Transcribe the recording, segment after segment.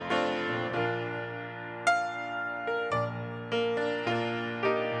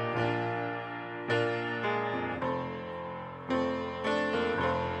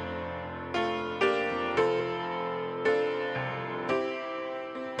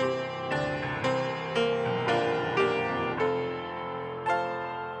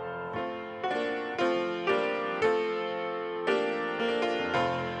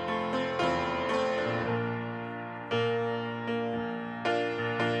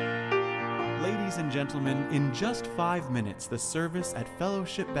Ladies and gentlemen, in just 5 minutes, the service at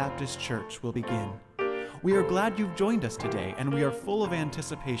Fellowship Baptist Church will begin. We are glad you've joined us today, and we are full of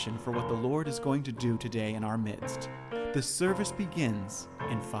anticipation for what the Lord is going to do today in our midst. The service begins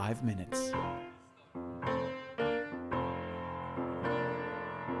in 5 minutes.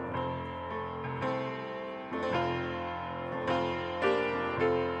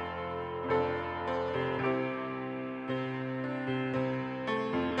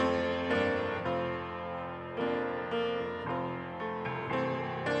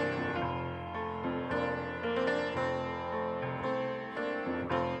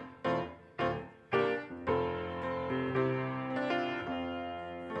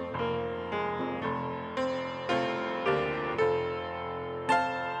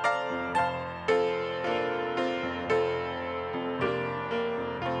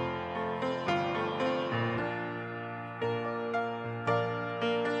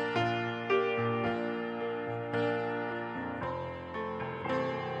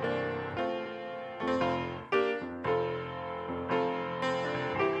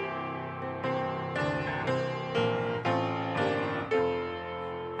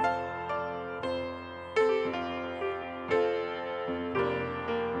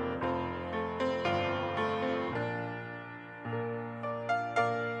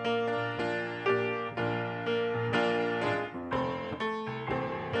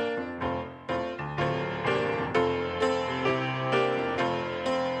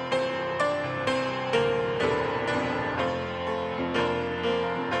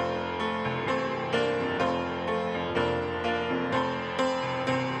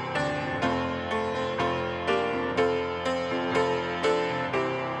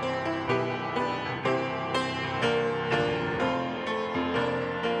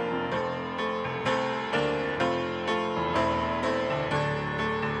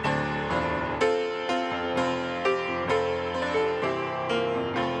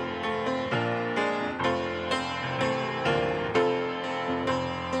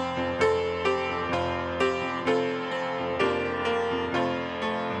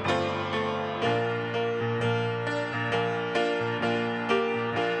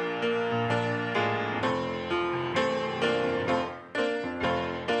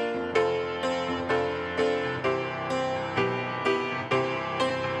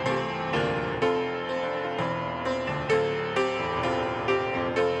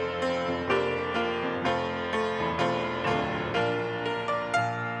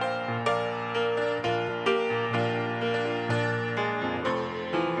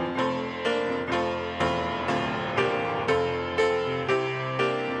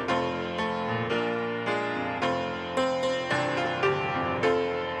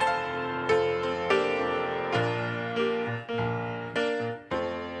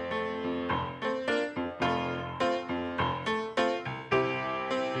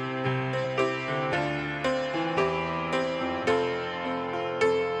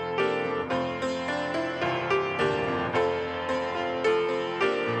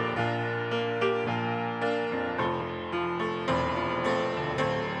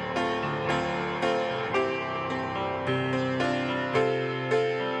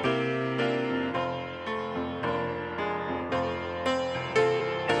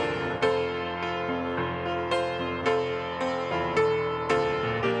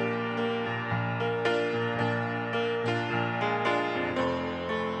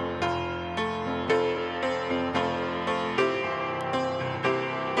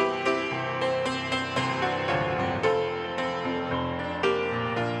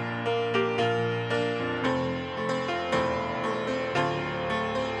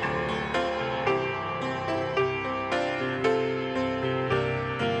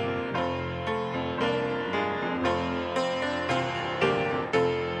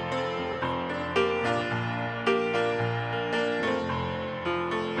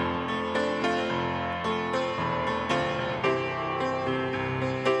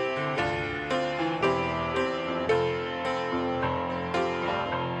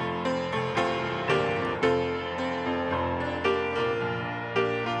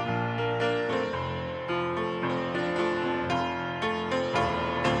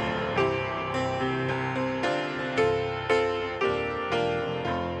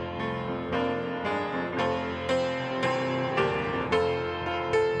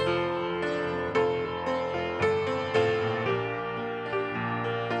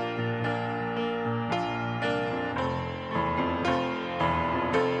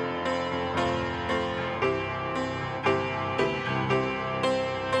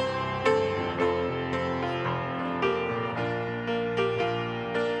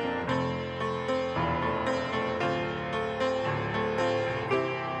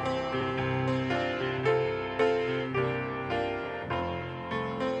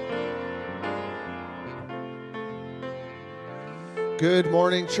 Good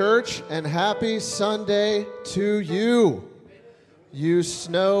morning, church, and happy Sunday to you. You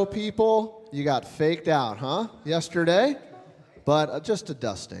snow people, you got faked out, huh? Yesterday, but just a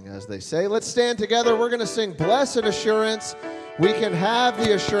dusting, as they say. Let's stand together. We're going to sing Blessed Assurance. We can have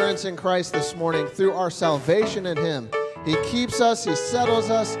the assurance in Christ this morning through our salvation in Him. He keeps us, He settles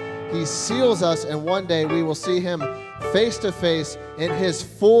us, He seals us, and one day we will see Him face to face in His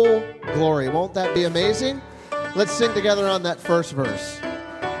full glory. Won't that be amazing? Let's sing together on that first verse.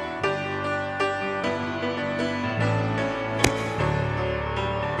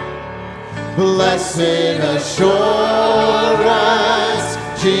 Blessed assurance,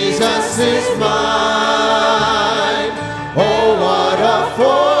 Jesus is mine. Oh, what a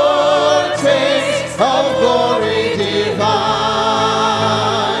foretaste of glory divine,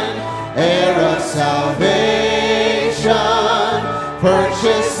 heir of salvation,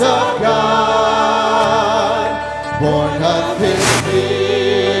 purchase of God, born of His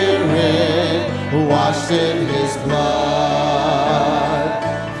Spirit, washed in His blood.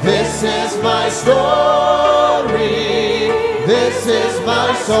 This is my story, this is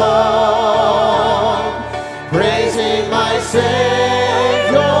my song, praising my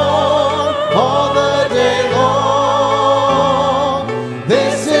Savior all the day long.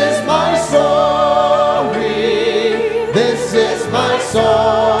 This is my story, this is my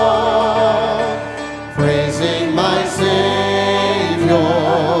song, praising my Savior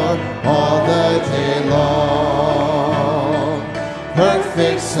all the day long.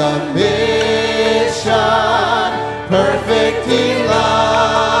 Perfect submission, perfect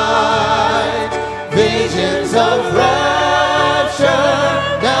delight, visions of rapture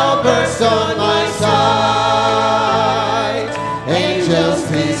now burst on my sight. Angels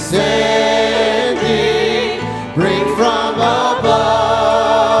descending, bring from above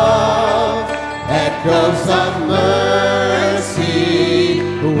echoes of mercy,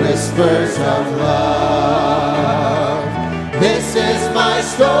 whispers of love. This is my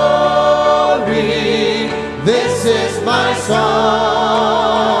story, this is my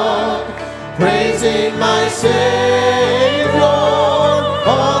song, praising my Savior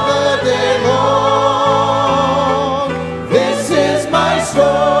all the day long. This is my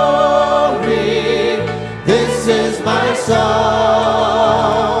story, this is my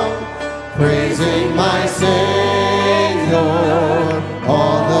song, praising my Savior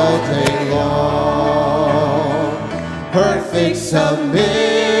all the day long. Perfect submission,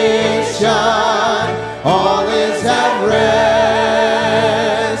 all is at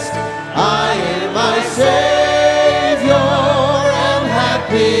rest. I in my Savior am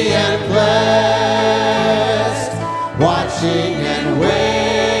happy and blessed, watching and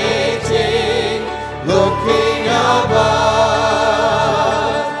waiting, looking above,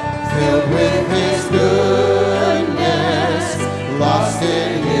 filled with His goodness, lost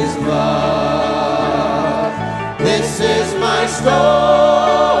in His love. This is my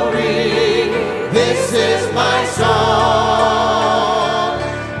story, this is my song,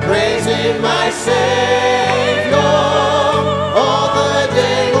 praising my Savior all the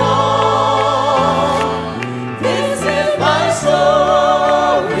day long. This is my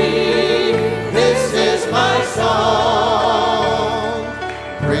story, this is my song,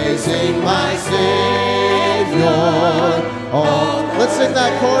 praising my Savior all. Let's sing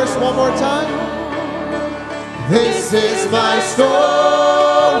that chorus one more time. This is my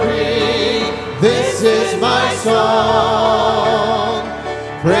story, this is my song,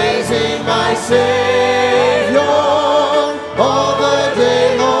 praising my Savior all the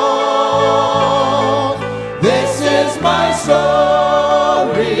day long. This is my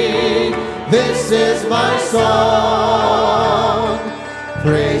story, this is my song,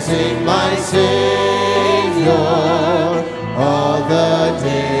 praising my Savior all the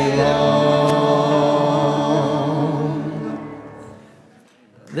day long.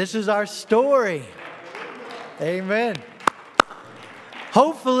 This is our story. Amen.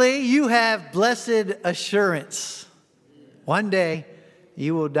 Hopefully you have blessed assurance. One day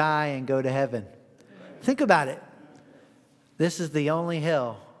you will die and go to heaven. Think about it. This is the only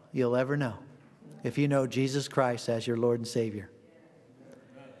hell you'll ever know if you know Jesus Christ as your Lord and Savior.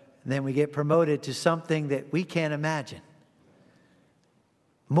 And then we get promoted to something that we can't imagine.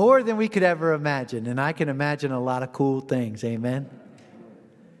 More than we could ever imagine. And I can imagine a lot of cool things. Amen.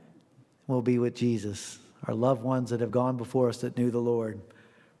 We'll be with Jesus, our loved ones that have gone before us that knew the Lord.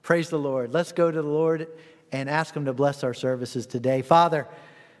 Praise the Lord. Let's go to the Lord and ask Him to bless our services today. Father,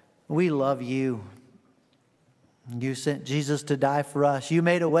 we love You. You sent Jesus to die for us. You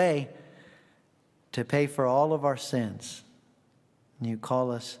made a way to pay for all of our sins. And You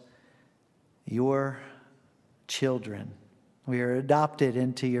call us Your children. We are adopted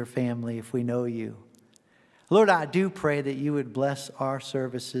into your family if we know you. Lord, I do pray that you would bless our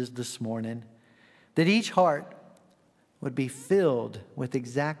services this morning, that each heart would be filled with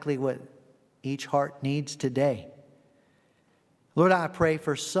exactly what each heart needs today. Lord, I pray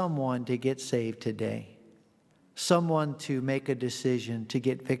for someone to get saved today, someone to make a decision to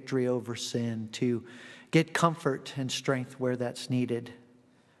get victory over sin, to get comfort and strength where that's needed.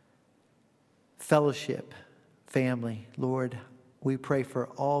 Fellowship, family, Lord, we pray for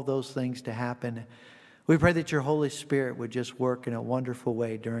all those things to happen. We pray that your Holy Spirit would just work in a wonderful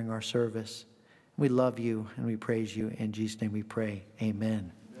way during our service. We love you and we praise you. In Jesus' name we pray.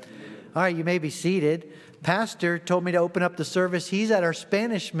 Amen. All right, you may be seated. Pastor told me to open up the service. He's at our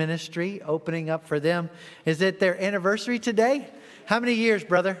Spanish ministry, opening up for them. Is it their anniversary today? How many years,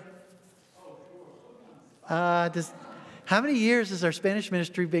 brother? How many years has our Spanish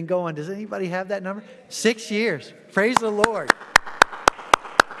ministry been going? Does anybody have that number? 6 years. Praise the Lord.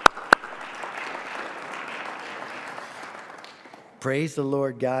 Praise the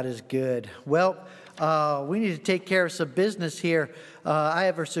Lord. God is good. Well, we need to take care of some business here. I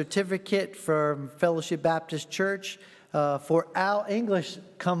have a certificate from Fellowship Baptist Church for Al English.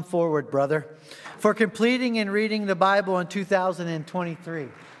 Come forward, brother. For completing and reading the Bible in 2023.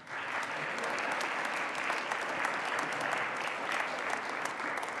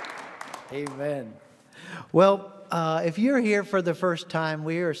 Amen. Well, if you're here for the first time,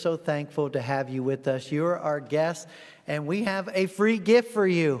 we are so thankful to have you with us. You're our guest, and we have a free gift for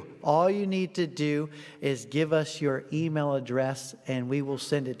you. All you need to do is give us your email address, and we will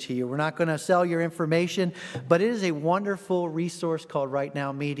send it to you. We're not going to sell your information, but it is a wonderful resource called Right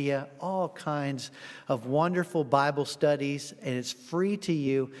Now Media. All kinds of wonderful Bible studies, and it's free to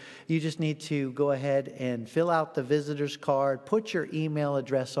you. You just need to go ahead and fill out the visitor's card, put your email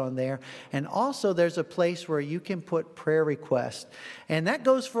address on there, and also there's a place where you can put prayer requests. And that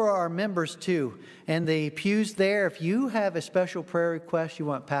goes for our members too. And the pews there, if you have a special prayer request you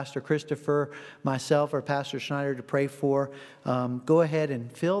want Pastor Christopher, myself, or Pastor Schneider to pray for, go ahead and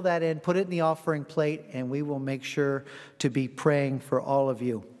fill that in, put it in the offering plate, and we will make sure to be praying for all of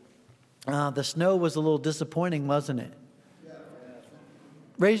you. The snow was a little disappointing, wasn't it?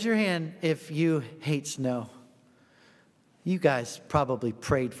 Raise your hand if you hate snow. You guys probably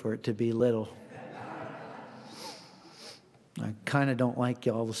prayed for it to be little. I kind of don't like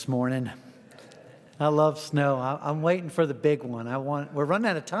y'all this morning. I love snow. I'm waiting for the big one. We're running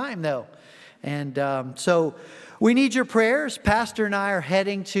out of time, though. And so we need your prayers. Pastor and I are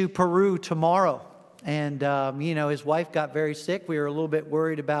heading to Peru tomorrow. And, his wife got very sick. We were a little bit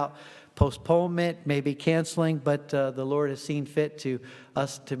worried about postponement, maybe canceling, but the Lord has seen fit to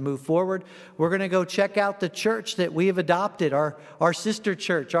us to move forward. We're going to go check out the church that we have adopted, our sister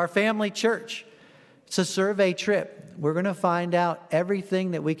church, our family church. It's a survey trip. We're going to find out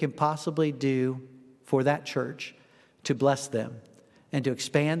everything that we can possibly do for that church to bless them and to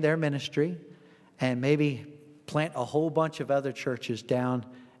expand their ministry and maybe plant a whole bunch of other churches down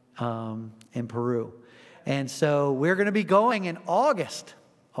in Peru. And so we're going to be going in August,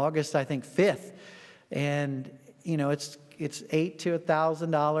 I think 5th. And, it's $800 to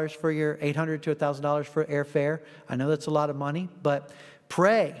 $1,000 for your $800 to $1,000 for airfare. I know that's a lot of money, but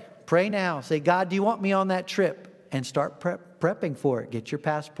pray now. Say, God, do you want me on that trip? And start prepping for it. Get your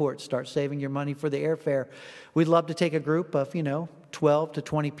passport. Start saving your money for the airfare. We'd love to take a group of, 12 to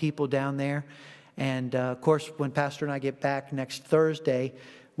 20 people down there. And, of course, when Pastor and I get back next Thursday,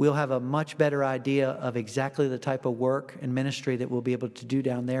 we'll have a much better idea of exactly the type of work and ministry that we'll be able to do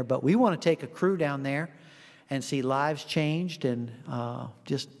down there. But we want to take a crew down there and see lives changed and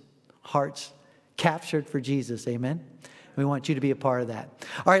just hearts captured for Jesus. Amen? We want you to be a part of that.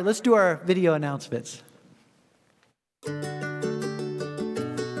 All right, let's do our video announcements.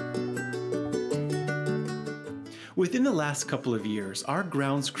 Within the last couple of years, our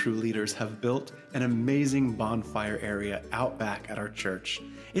grounds crew leaders have built an amazing bonfire area out back at our church.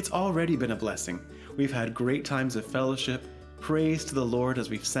 It's already been a blessing. We've had great times of fellowship, praise to the Lord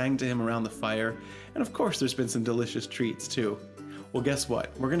as we've sang to Him around the fire, and of course there's been some delicious treats too. Well, guess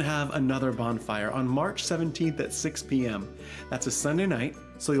what? We're going to have another bonfire on March 17th at 6 p.m. That's a Sunday night,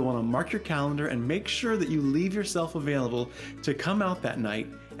 so you'll want to mark your calendar and make sure that you leave yourself available to come out that night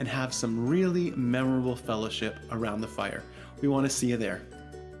and have some really memorable fellowship around the fire. We want to see you there.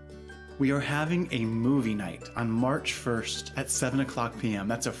 We are having a movie night on March 1st at 7 o'clock p.m.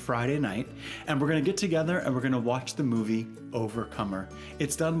 That's a Friday night, and we're going to get together and we're going to watch the movie Overcomer.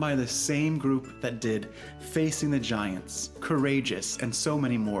 It's done by the same group that did Facing the Giants, Courageous, and so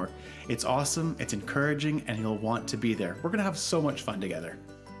many more. It's awesome, it's encouraging, and you'll want to be there. We're going to have so much fun together.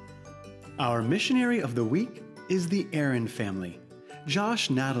 Our missionary of the week is the Aaron family. Josh,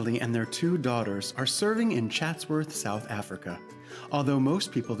 Natalie, and their 2 daughters are serving in Chatsworth, South Africa. Although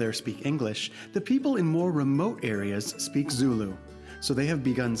most people there speak English, the people in more remote areas speak Zulu. So they have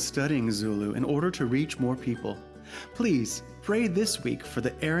begun studying Zulu in order to reach more people. Please pray this week for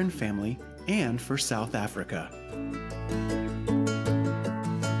the Aaron family and for South Africa.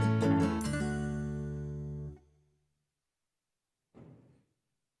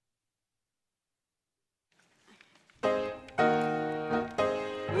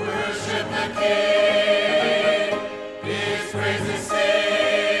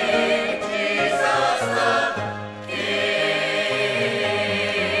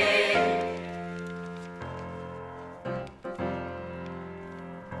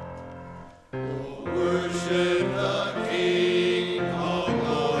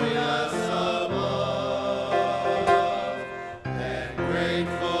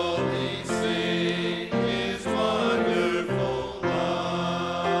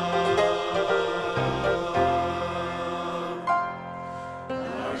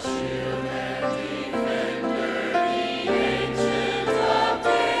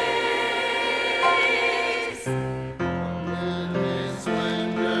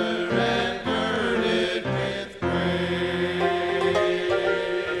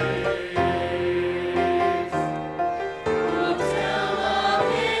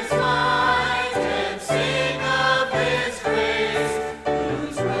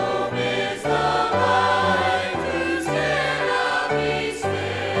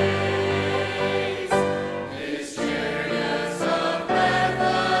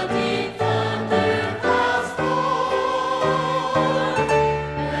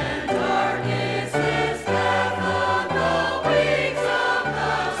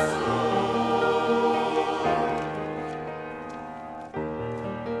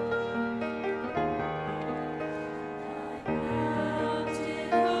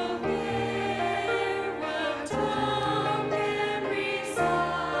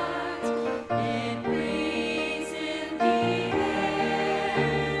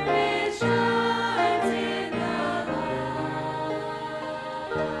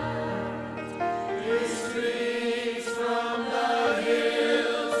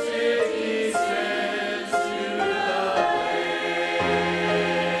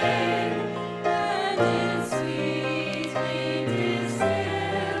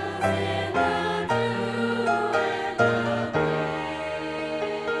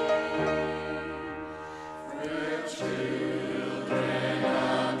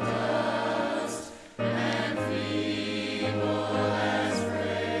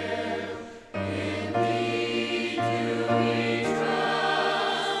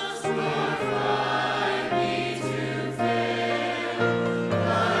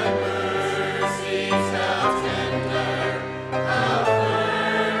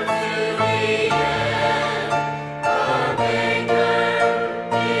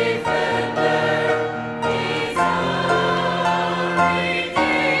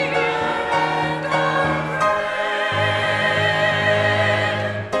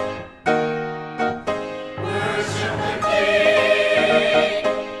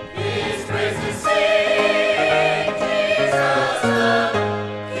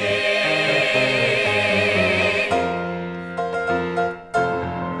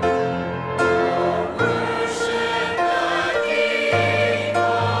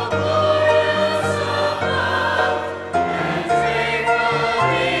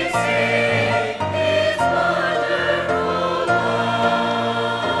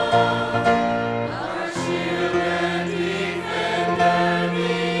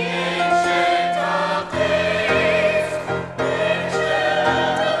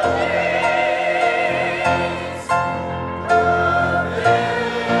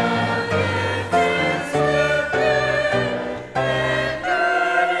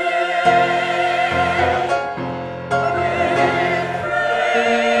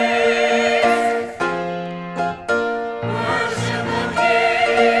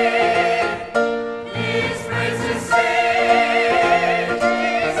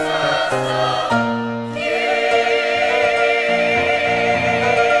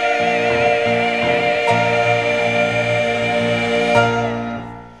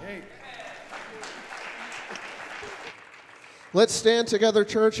 Let's stand together,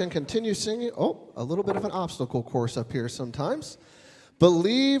 church, and continue singing. Oh, a little bit of an obstacle course up here sometimes.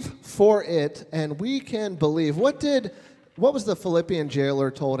 Believe for it, and we can believe. What was the Philippian jailer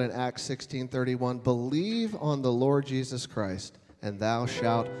told in Acts 16:31? Believe on the Lord Jesus Christ, and thou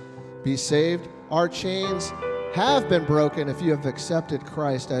shalt be saved. Our chains have been broken if you have accepted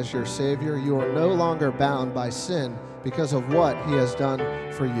Christ as your Savior. You are no longer bound by sin because of what He has done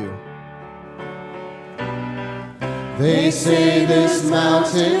for you. They say this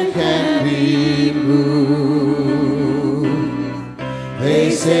mountain can be moved.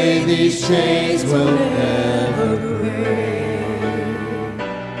 They say these chains will never break.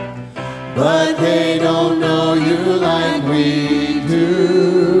 But they don't know you like we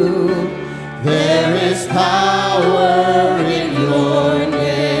do. There is power in your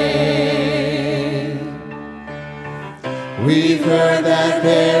name. We've heard that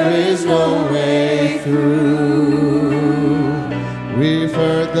there is no way through. We've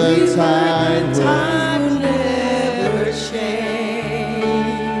heard the tide will never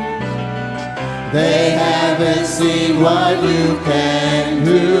change. They haven't seen what you can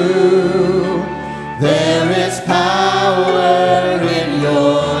do. There is power in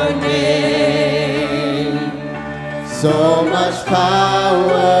your name. So much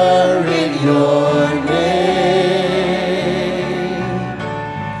power in your name.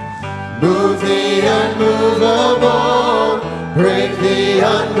 Move the unmovable, break the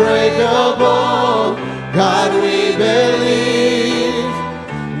unbreakable. God, we believe.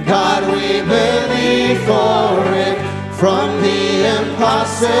 God, we believe for it. From the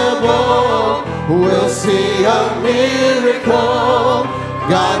impossible, we'll see a miracle.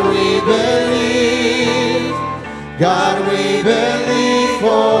 God, we believe. God, we believe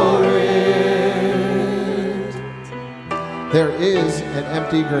for it. There is an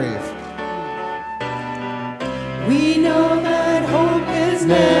empty grave. We know that hope is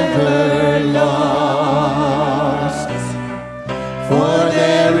never lost, for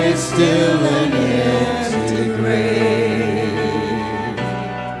there is still an empty grave.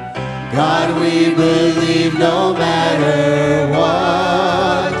 God, we believe no matter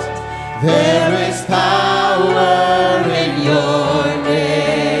what, there is power in your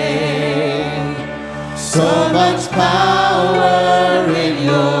name. So much power in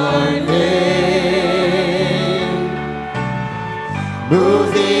your name.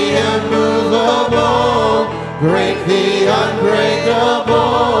 Move the immovable, break the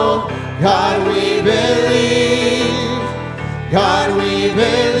unbreakable. God, we believe. God, we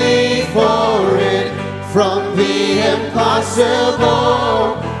believe for it. From the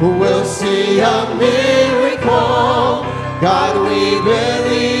impossible, we'll see a miracle. God, we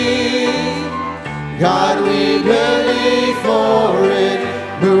believe. God, we believe for it.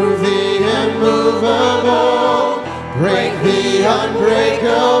 Move the immovable, break the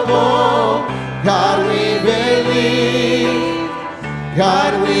unbreakable. God, we believe.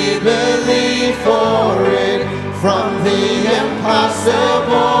 God, we believe for it. From the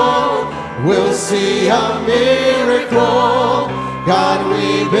impossible, we'll see a miracle. God,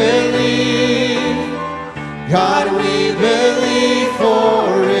 we believe. God, we believe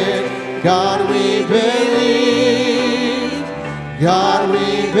for it. God, we believe. God,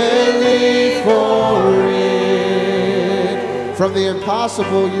 we believe for it. From the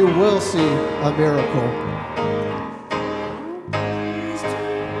impossible, you will see a miracle.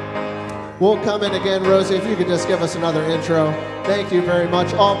 We'll come in again, Rosie, if you could just give us another intro. Thank you very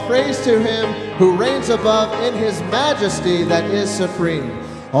much. All praise to Him who reigns above in His majesty that is supreme.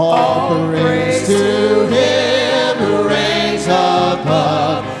 All praise to Him who reigns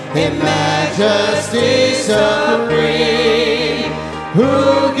above in majesty supreme,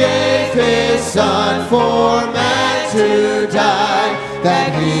 who gave His Son for man to die,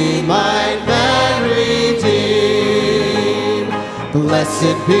 that He might man redeem.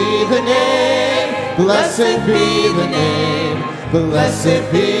 Blessed be the name, blessed be the name, blessed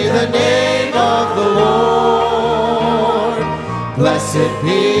be the name of the Lord. Blessed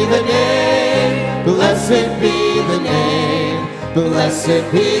be the name, blessed be the name,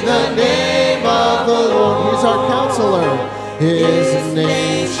 blessed be the name of the Lord. He's our counselor. His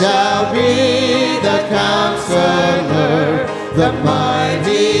name shall be the Counselor, the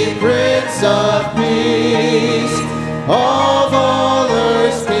mighty Prince of Peace, of all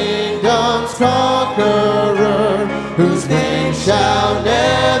earth's kingdoms conqueror, whose name shall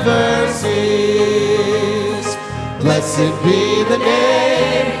never cease. Blessed be the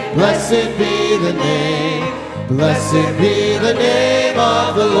name, blessed be the name, blessed be the name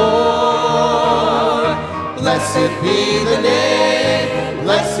of the Lord. Blessed be the name,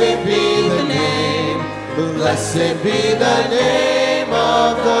 blessed be the name, blessed be the name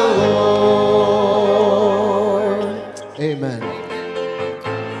of the Lord. Amen.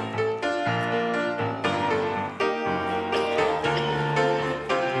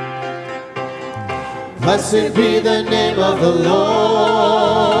 Blessed be the name of the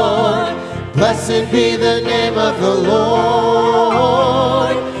Lord. Blessed be the name of the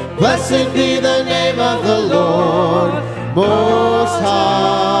Lord. Blessed be the name of the Lord Most High.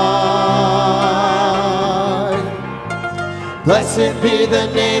 Blessed be the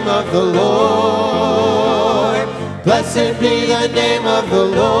name of the Lord. Blessed be the name of the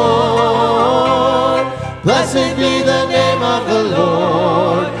Lord. Blessed be the name of the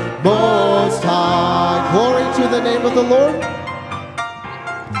Lord Most High. Glory to the name of the Lord.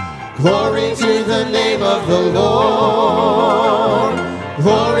 Glory to the name of the Lord.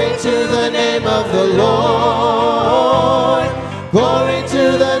 Glory to the name of the Lord. Glory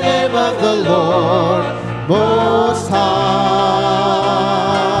to the name of the Lord Most High.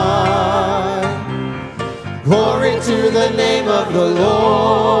 Glory to the name of the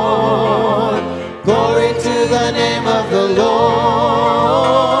Lord. Glory to the name of the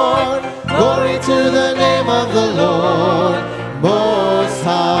Lord. Glory to the name of the Lord Most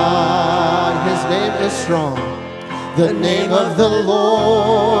High. His name is strong. The name of the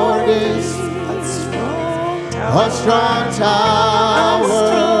Lord is a strong tower.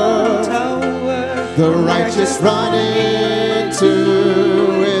 The righteous run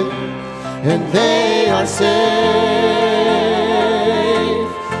into it, and they are safe.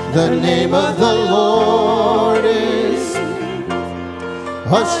 The name of the Lord is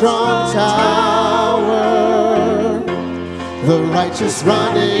a strong tower. The righteous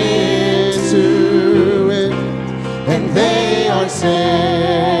run into it, and they are safe.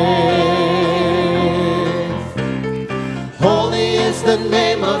 Holy is the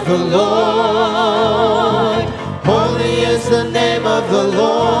name of the Lord. Holy is the name of the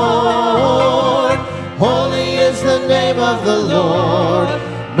Lord. Holy is the name of the Lord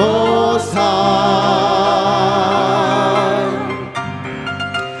Most High.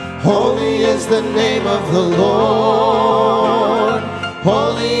 Holy is the name of the Lord.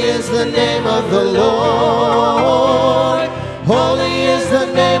 Holy is the name of the Lord. Holy is the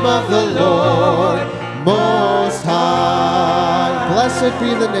name of the Lord Most High. Blessed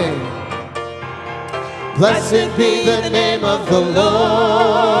be the name. Blessed be the name of the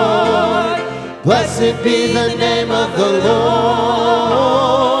Lord. Blessed be the name of the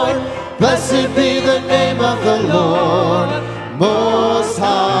Lord. Blessed be the name of the Lord Most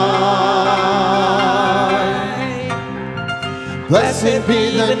High. Blessed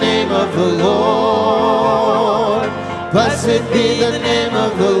be the name of the Lord. Blessed be the name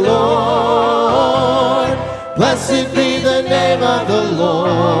of the Lord. Blessed be the name of the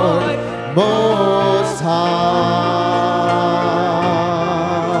Lord Most High.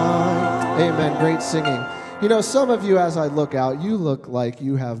 Amen. Great singing. You know, some of you, as I look out, you look like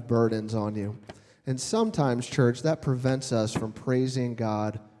you have burdens on you. And sometimes, church, that prevents us from praising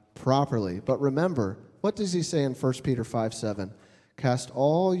God properly. But remember, what does he say in 1 Peter 5:7? Cast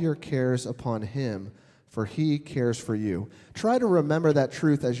all your cares upon him, for he cares for you. Try to remember that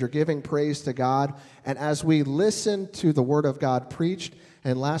truth as you're giving praise to God and as we listen to the Word of God preached.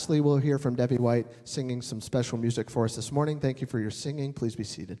 And lastly, we'll hear from Debbie White singing some special music for us this morning. Thank you for your singing. Please be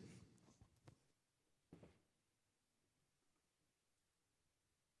seated.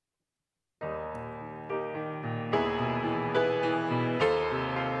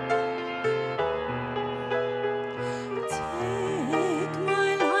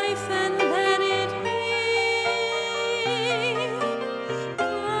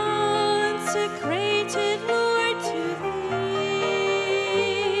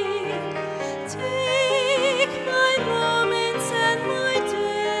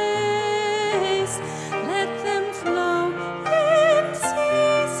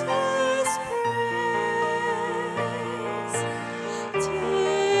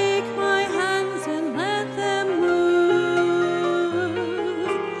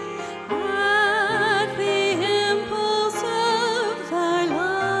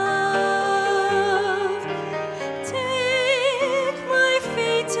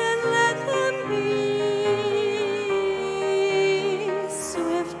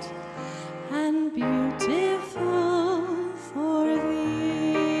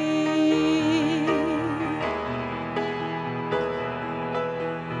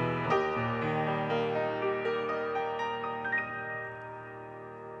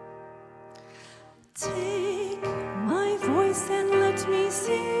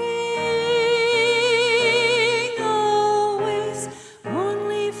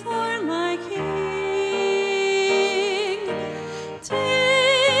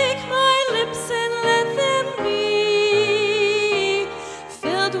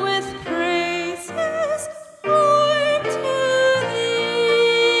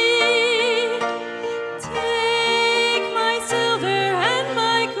 Take my silver and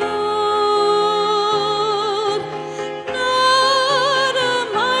my gold.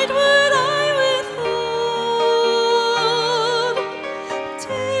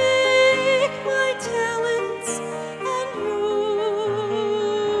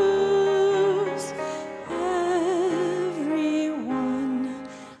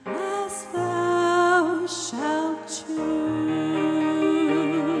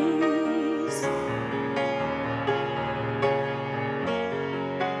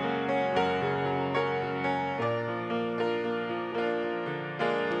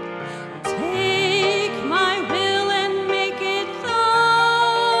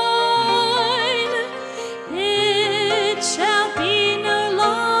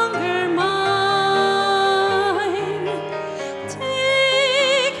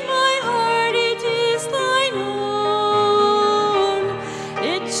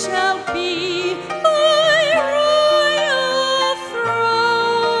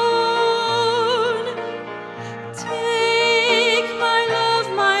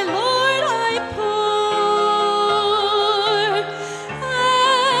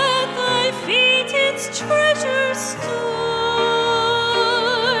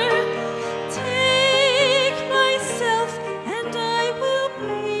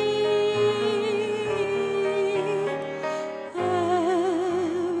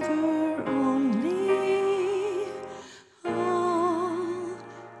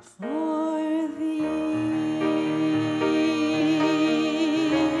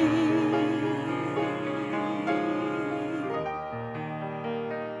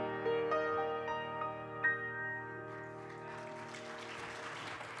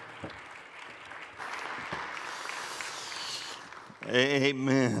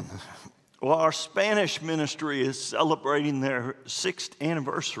 Amen. Well, our Spanish ministry is celebrating their 6th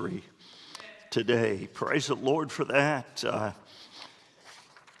anniversary today. Praise the Lord for that.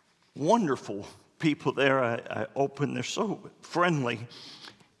 Wonderful people there. I opened, they're so friendly.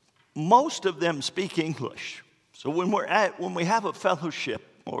 Most of them speak English. So when we have a fellowship,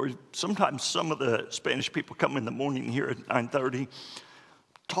 or sometimes some of the Spanish people come in the morning here at 9:30,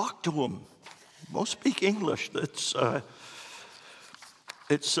 talk to them. Most speak English.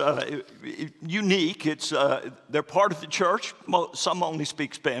 It's unique. They're part of the church. Some only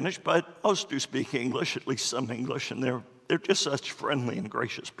speak Spanish, but most do speak English, at least some English, and they're just such friendly and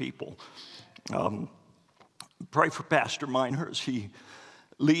gracious people. Pray for Pastor Miner as he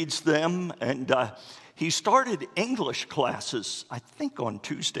leads them, and he started English classes, I think, on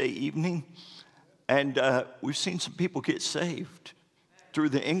Tuesday evening, and we've seen some people get saved through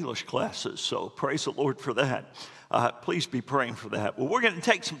the English classes, so praise the Lord for that. Please be praying for that. Well, we're going to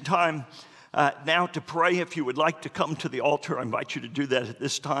take some time now to pray. If you would like to come to the altar, I invite you to do that at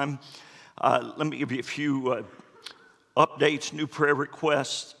this time. Let me give you a few updates, new prayer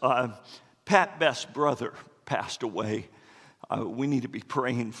requests. Pat Best's brother passed away. We need to be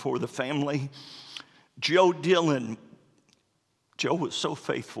praying for the family. Joe Dillon. Joe was so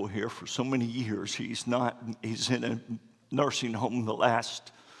faithful here for so many years. He's in a nursing home the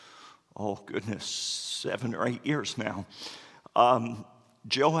last, 7 or 8 years now.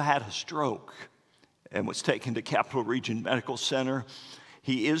 Joe had a stroke and was taken to Capital Region Medical Center.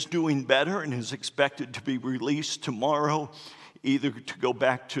 He is doing better and is expected to be released tomorrow, either to go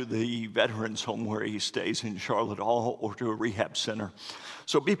back to the veterans home where he stays in Charlotte Hall or to a rehab center.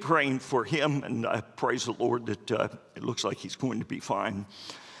 So be praying for him, and I praise the Lord that it looks like he's going to be fine.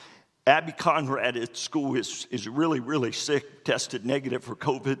 Abby Conrad at school is really, really sick, tested negative for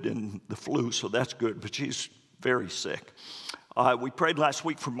COVID and the flu, so that's good, but she's very sick. We prayed last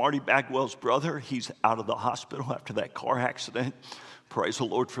week for Marty Bagwell's brother. He's out of the hospital after that car accident. Praise the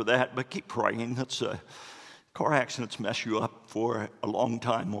Lord for that, but keep praying. Car accidents mess you up for a long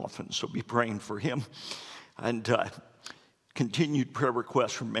time often, so be praying for him. And continued prayer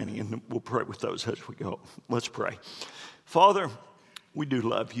requests from many, and we'll pray with those as we go. Let's pray. Father, we do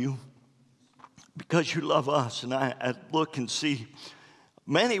love you because you love us, and I look and see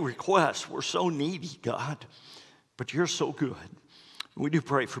many requests. We're so needy, God, but you're so good. We do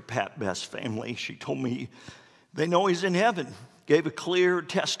pray for Pat Best's family. She told me they know he's in heaven, gave a clear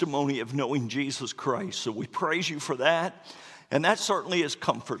testimony of knowing Jesus Christ. So we praise you for that, and that certainly is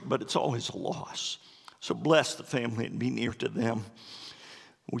comfort, but it's always a loss. So bless the family and be near to them.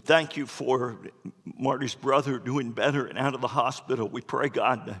 We thank you for Marty's brother doing better and out of the hospital. We pray,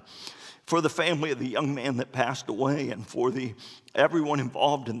 God, for the family of the young man that passed away and for everyone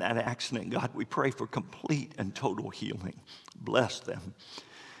involved in that accident. God, we pray for complete and total healing. Bless them.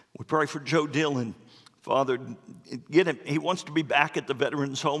 We pray for Joe Dillon. Father, get him. He wants to be back at the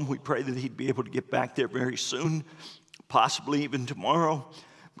veterans home. We pray that he'd be able to get back there very soon, possibly even tomorrow.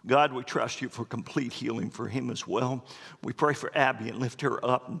 God, we trust you for complete healing for him as well. We pray for Abby and lift her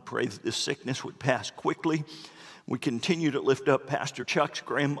up and pray that this sickness would pass quickly. We continue to lift up Pastor Chuck's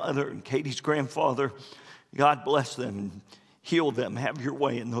grandmother and Katie's grandfather. God bless them and heal them. Have your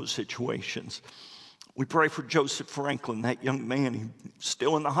way in those situations. We pray for Joseph Franklin, that young man. He's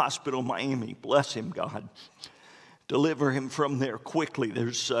still in the hospital in Miami. Bless him, God. Deliver him from there quickly.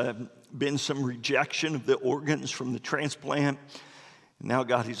 There's been some rejection of the organs from the transplant. Now,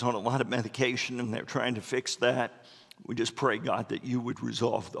 God, he's on a lot of medication, and they're trying to fix that. We just pray, God, that you would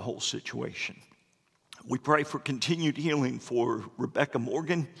resolve the whole situation. We pray for continued healing for Rebecca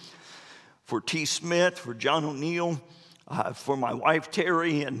Morgan, for T. Smith, for John O'Neill, for my wife,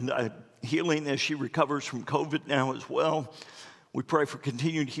 Terry, and healing as she recovers from COVID now as well. We pray for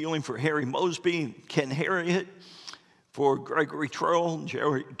continued healing for Harry Mosby, Ken Harriet, for Gregory Troll, and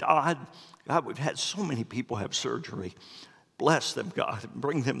Jerry Dodd. God, we've had so many people have surgery. Bless them, God, and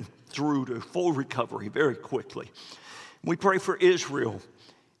bring them through to full recovery very quickly. We pray for Israel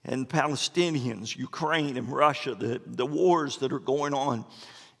and Palestinians, Ukraine and Russia, the wars that are going on.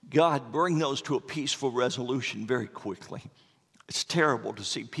 God, bring those to a peaceful resolution very quickly. It's terrible to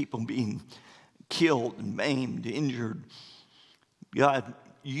see people being killed and maimed, injured. God,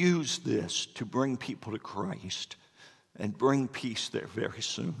 use this to bring people to Christ and bring peace there very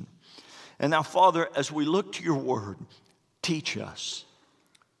soon. And now, Father, as we look to your word, teach us,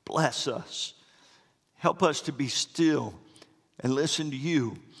 bless us, help us to be still and listen to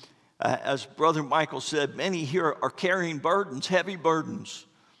you. As Brother Michael said, many here are carrying burdens, heavy burdens.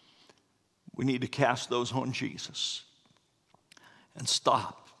 We need to cast those on Jesus and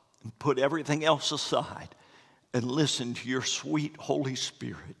stop and put everything else aside and listen to your sweet Holy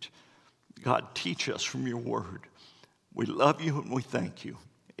Spirit. God, teach us from your word. We love you and we thank you.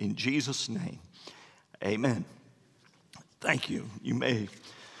 In Jesus' name, amen. Thank you. You may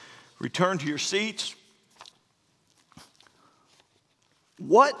return to your seats.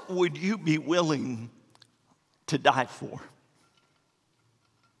 What would you be willing to die for?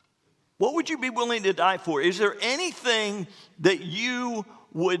 What would you be willing to die for? Is there anything that you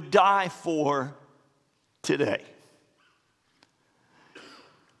would die for today?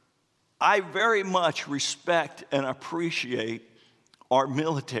 I very much respect and appreciate our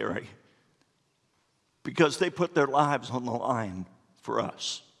military because they put their lives on the line for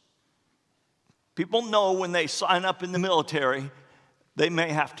us. People know when they sign up in the military, they may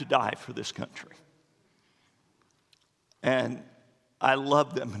have to die for this country. And I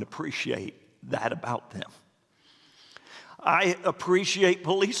love them and appreciate that about them. I appreciate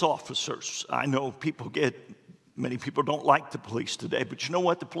police officers. I know many people don't like the police today, but you know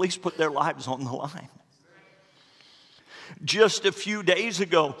what? The police put their lives on the line. Just a few days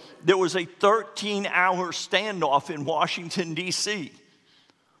ago, there was a 13-hour standoff in Washington, D.C.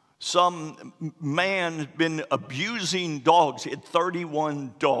 Some man had been abusing dogs. He had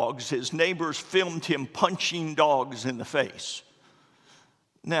 31 dogs. His neighbors filmed him punching dogs in the face.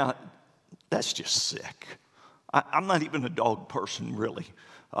 Now, that's just sick. I'm not even a dog person, really,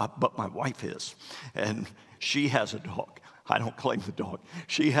 but my wife is, and she has a dog. I don't claim the dog.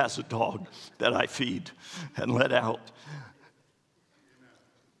 She has a dog that I feed and let out.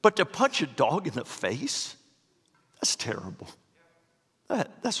 But to punch a dog in the face, that's terrible.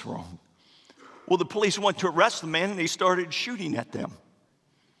 That's wrong. Well, the police went to arrest the man, and he started shooting at them.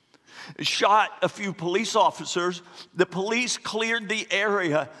 Shot a few police officers. The police cleared the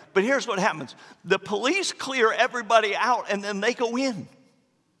area. But here's what happens. The police clear everybody out, and then they go in.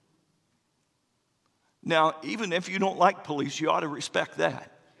 Now, even if you don't like police, you ought to respect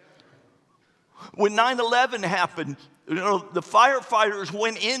that. When 9/11 happened, the firefighters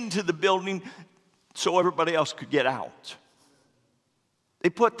went into the building so everybody else could get out. They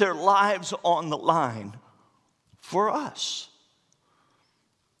put their lives on the line for us.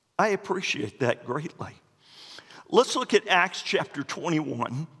 I appreciate that greatly. Let's look at Acts chapter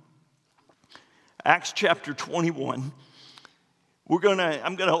 21. Acts chapter 21. I'm going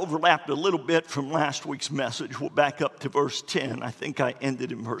to overlap a little bit from last week's message. We'll back up to verse 10. I think I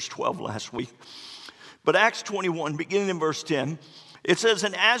ended in verse 12 last week. But Acts 21, beginning in verse 10, it says,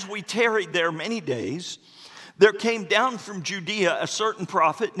 "And as we tarried there many days, there came down from Judea a certain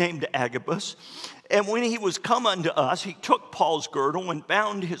prophet named Agabus. And when he was come unto us, he took Paul's girdle and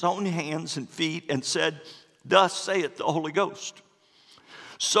bound his own hands and feet and said, Thus saith the Holy Ghost,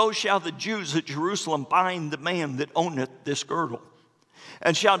 So shall the Jews at Jerusalem bind the man that owneth this girdle,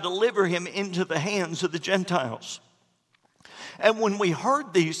 and shall deliver him into the hands of the Gentiles. And when we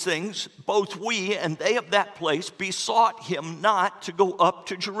heard these things, both we and they of that place besought him not to go up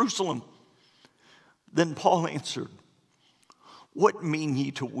to Jerusalem. Then Paul answered, What mean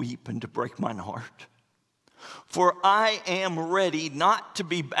ye to weep and to break mine heart? For I am ready not to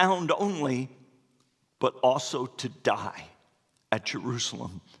be bound only, but also to die at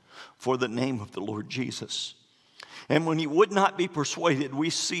Jerusalem for the name of the Lord Jesus. And when he would not be persuaded, we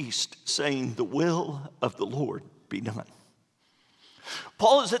ceased, saying, The will of the Lord be done."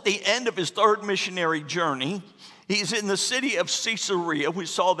 Paul is at the end of his third missionary journey. He's in the city of Caesarea. We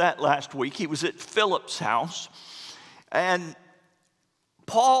saw that last week. He was at Philip's house. And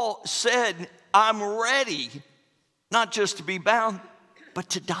Paul said, I'm ready not just to be bound,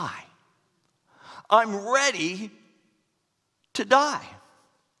 but to die. I'm ready to die.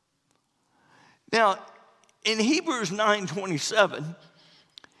 Now, in Hebrews 9:27,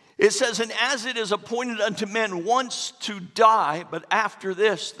 it says, "And as it is appointed unto men once to die, but after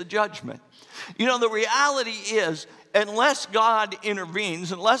this, the judgment." You know, the reality is, unless God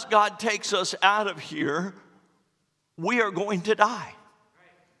intervenes, unless God takes us out of here, we are going to die.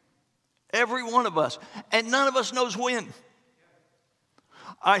 Every one of us. And none of us knows when.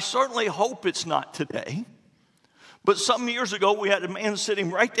 I certainly hope it's not today. But some years ago, we had a man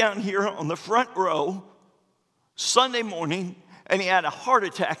sitting right down here on the front row, Sunday morning, and he had a heart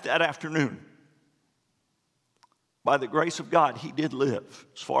attack that afternoon. By the grace of God, he did live.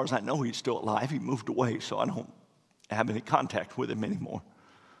 As far as I know, he's still alive. He moved away, so I don't have any contact with him anymore.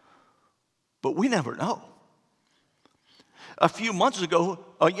 But we never know. A few months ago,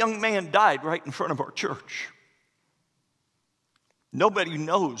 a young man died right in front of our church. Nobody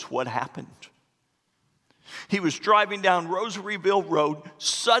knows what happened. He was driving down Rosaryville Road,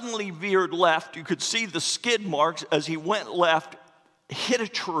 suddenly veered left. You could see the skid marks as he went left, hit a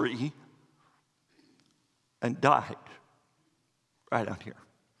tree, and died right out here.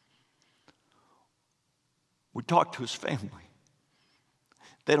 We talked to his family.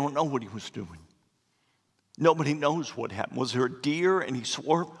 They don't know what he was doing. Nobody knows what happened. Was there a deer and he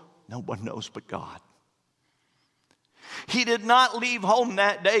swerved? No one knows but God. He did not leave home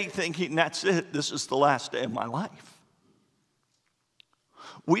that day thinking, that's it, this is the last day of my life.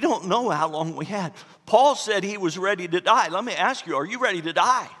 We don't know how long we had. Paul said he was ready to die. Let me ask you, are you ready to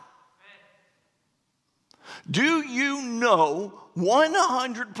die? Do you know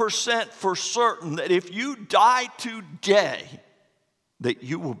 100% for certain that if you die today, that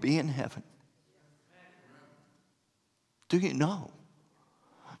you will be in heaven? Do you know?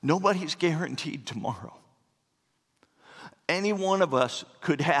 Nobody's guaranteed tomorrow. Any one of us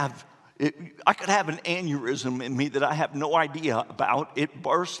could have, I could have an aneurysm in me that I have no idea about. It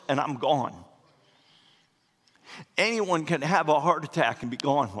bursts and I'm gone. Anyone can have a heart attack and be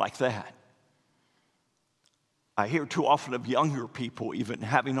gone like that. I hear too often of younger people even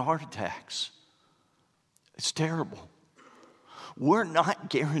having heart attacks. It's terrible. We're not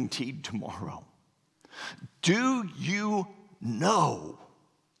guaranteed tomorrow. Do you know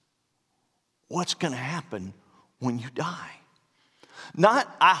what's going to happen when you die?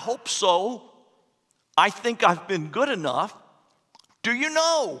 Not, I hope so. I think I've been good enough. Do you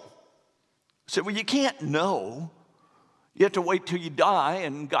know? So, well, you can't know. You have to wait till you die,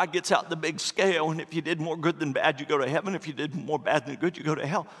 and God gets out the big scale, and if you did more good than bad, you go to heaven. If you did more bad than good, you go to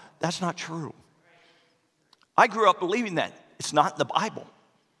hell. That's not true. I grew up believing that. It's not in the Bible.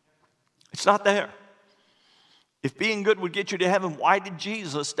 It's not there. If being good would get you to heaven, why did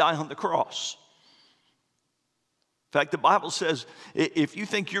Jesus die on the cross? In fact, the Bible says if you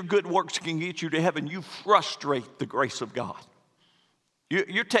think your good works can get you to heaven, you frustrate the grace of God.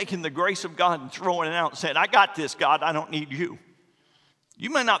 You're taking the grace of God and throwing it out and saying, I got this, God, I don't need you.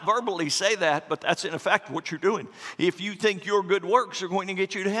 You may not verbally say that, but that's in effect what you're doing. If you think your good works are going to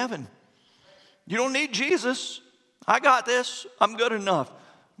get you to heaven, you don't need Jesus. I got this. I'm good enough.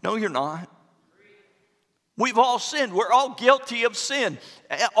 No, you're not. We've all sinned. We're all guilty of sin.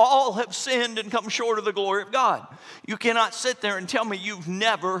 All have sinned and come short of the glory of God. You cannot sit there and tell me you've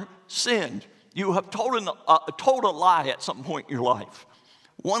never sinned. You have told a lie at some point in your life.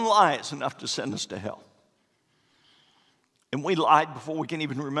 One lie is enough to send us to hell. And we lied before we can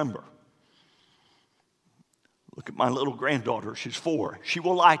even remember. Look at my little granddaughter. She's 4. She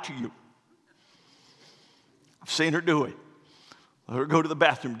will lie to you. I've seen her do it. Let her go to the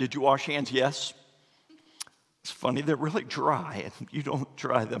bathroom. Did you wash hands? Yes. It's funny, they're really dry, and you don't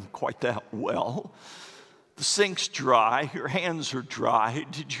dry them quite that well. The sink's dry. Your hands are dry.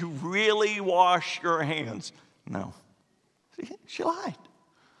 Did you really wash your hands? No. See, she lied.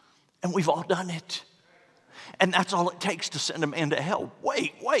 And we've all done it. And that's all it takes to send a man to hell.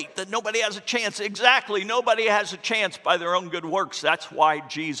 Wait, that nobody has a chance. Exactly, nobody has a chance by their own good works. That's why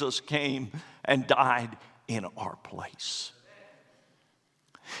Jesus came and died in our place.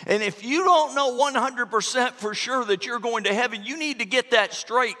 And if you don't know 100% for sure that you're going to heaven, you need to get that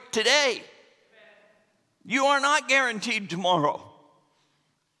straight today. You are not guaranteed tomorrow.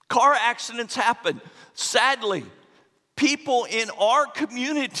 Car accidents happen. Sadly, people in our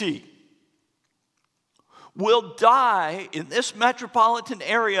community will die in this metropolitan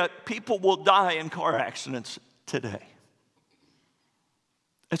area. People will die in car accidents today.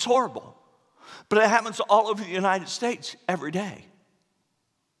 It's horrible. But it happens all over the United States every day.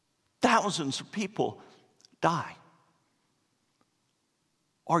 Thousands of people die.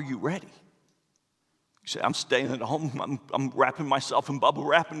 Are you ready? You say, I'm staying at home. I'm wrapping myself in bubble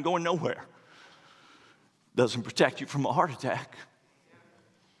wrap and going nowhere. Doesn't protect you from a heart attack.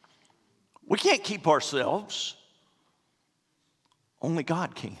 We can't keep ourselves. Only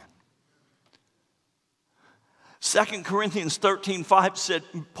God can. 2 Corinthians 13:5 said,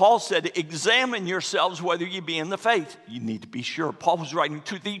 Paul said, examine yourselves whether you be in the faith. You need to be sure. Paul was writing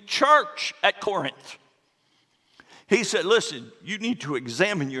to the church at Corinth. He said, listen, you need to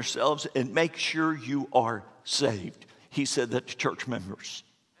examine yourselves and make sure you are saved. He said that to church members.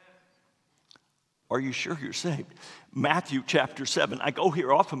 Are you sure you're saved? Matthew chapter 7. I go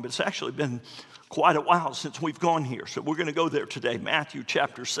here often, but it's actually been quite a while since we've gone here. So we're going to go there today. Matthew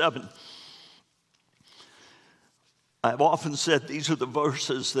chapter 7. I've often said these are the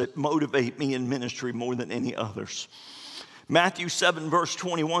verses that motivate me in ministry more than any others. Matthew 7 verse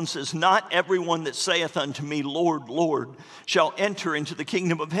 21 says, not everyone that saith unto me, Lord, Lord, shall enter into the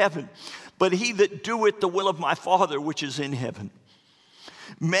kingdom of heaven, but he that doeth the will of my Father which is in heaven.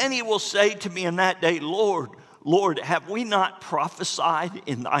 Many will say to me in that day, Lord, Lord, have we not prophesied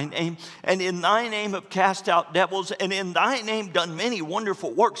in thy name? And in thy name have cast out devils, and in thy name done many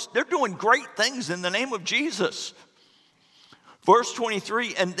wonderful works. They're doing great things in the name of Jesus. Verse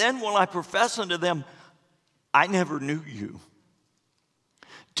 23, and then will I profess unto them, I never knew you.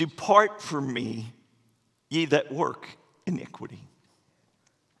 Depart from me, ye that work iniquity.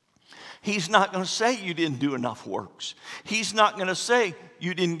 He's not going to say you didn't do enough works. He's not going to say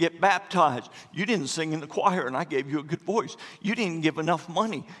you didn't get baptized. You didn't sing in the choir and I gave you a good voice. You didn't give enough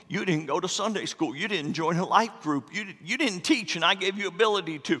money. You didn't go to Sunday school. You didn't join a life group. You didn't teach and I gave you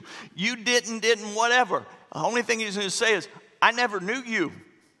ability to. You didn't whatever. The only thing he's going to say is, I never knew you.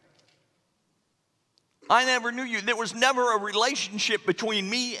 I never knew you. There was never a relationship between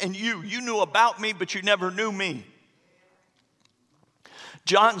me and you. You knew about me, but you never knew me.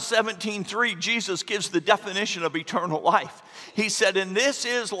 John 17:3, Jesus gives the definition of eternal life. He said, and this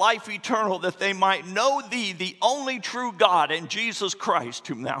is life eternal, that they might know thee, the only true God, and Jesus Christ,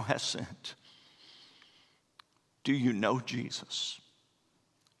 whom thou hast sent. Do you know Jesus?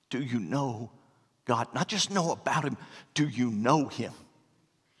 Do you know God? Not just know about him, do you know him?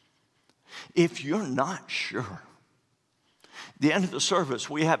 If you're not sure, the end of the service,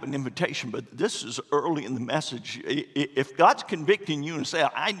 we have an invitation, but this is early in the message. If God's convicting you and say,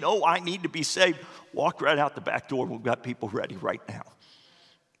 I know I need to be saved, walk right out the back door. We've got people ready right now.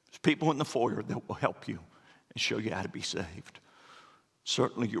 There's people in the foyer that will help you and show you how to be saved.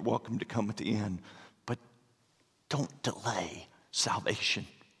 Certainly you're welcome to come at the end, but don't delay salvation.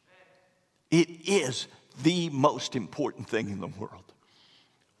 It is the most important thing in the world.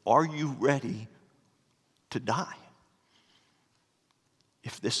 Are you ready to die?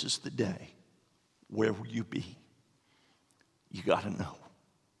 If this is the day, where will you be? You got to know.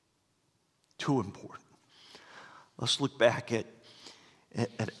 Too important. Let's look back at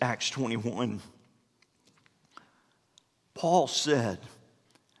Acts 21. Paul said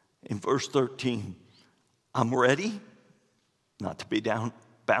in verse 13, I'm ready, not to be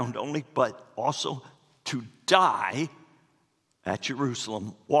bound only, but also to die at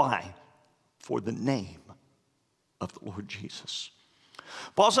Jerusalem. Why? For the name of the Lord Jesus.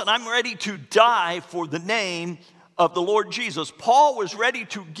 Paul said, I'm ready to die for the name of the Lord Jesus. Paul was ready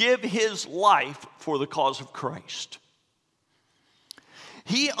to give his life for the cause of Christ.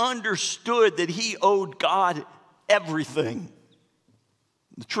 He understood that he owed God everything.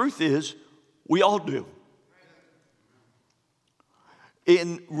 The truth is, we all do.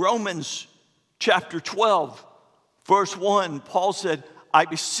 In Romans chapter 12, verse 1, Paul said, I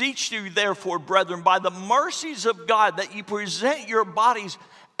beseech you, therefore, brethren, by the mercies of God, that ye present your bodies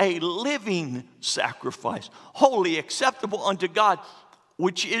a living sacrifice, holy, acceptable unto God,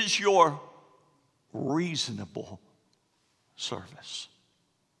 which is your reasonable service.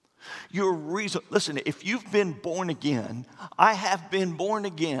 Your reason. Listen, if you've been born again, I have been born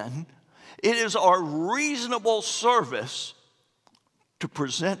again, it is our reasonable service to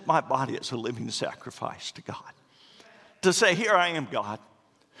present my body as a living sacrifice to God. To say, here I am, God.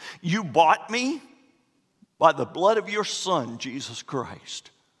 You bought me by the blood of your Son, Jesus Christ.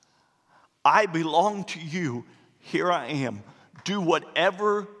 I belong to you. Here I am. Do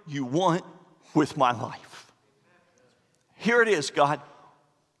whatever you want with my life. Here it is, God.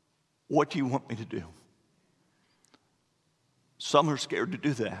 What do you want me to do? Some are scared to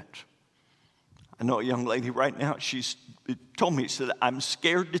do that. I know a young lady right now, she's told me, she said, I'm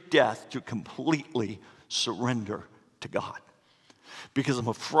scared to death to completely surrender to God because I'm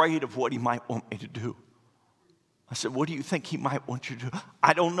afraid of what he might want me to do. I said, what do you think he might want you to do?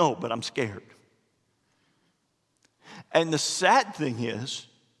 I don't know, but I'm scared. And the sad thing is,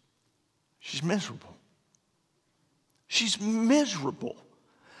 she's miserable. She's miserable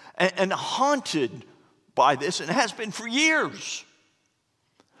and haunted by this, and has been for years,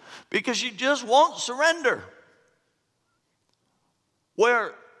 because she just won't surrender.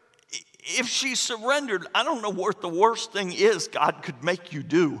 Where if she surrendered, I don't know what the worst thing is God could make you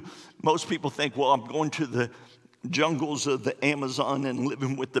do. Most people think, well, I'm going to the jungles of the Amazon and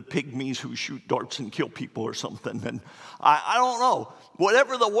living with the pygmies who shoot darts and kill people or something. And I don't know.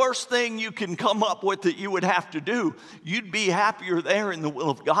 Whatever the worst thing you can come up with that you would have to do, you'd be happier there in the will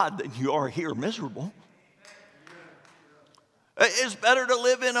of God than you are here miserable. It's better to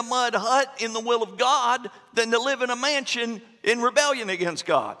live in a mud hut in the will of God than to live in a mansion in rebellion against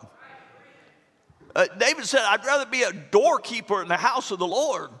God. David said, I'd rather be a doorkeeper in the house of the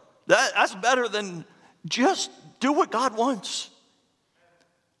Lord. That's better than just do what God wants.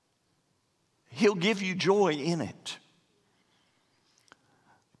 He'll give you joy in it.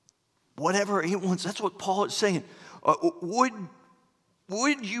 Whatever he wants, that's what Paul is saying.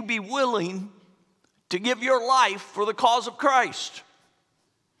 Would you be willing to give your life for the cause of Christ?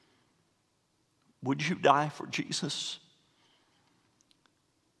 Would you die for Jesus?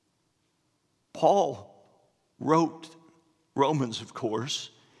 Paul wrote Romans, of course,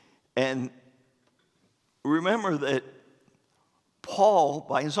 and remember that Paul,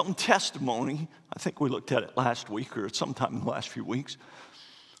 by his own testimony, I think we looked at it last week or sometime in the last few weeks,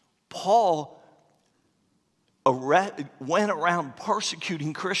 Paul went around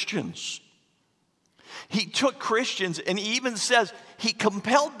persecuting Christians. He took Christians, and he even says he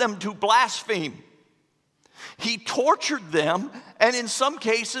compelled them to blaspheme. He tortured them, and in some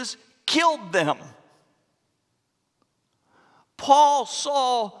cases, killed them. Paul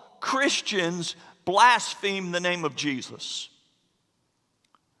saw Christians blaspheme the name of Jesus.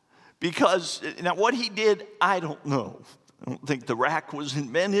 Because, now what he did, I don't know. I don't think the rack was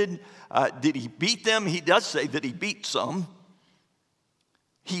invented. Did he beat them? He does say that he beat some.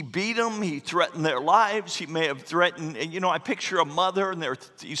 He beat them. He threatened their lives. He may have threatened, I picture a mother, and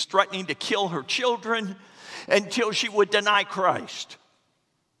he's threatening to kill her children until she would deny Christ.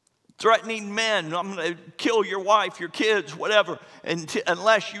 Threatening men, I'm going to kill your wife, your kids, whatever,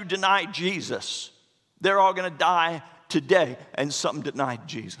 unless you deny Jesus. They're all going to die today, and some denied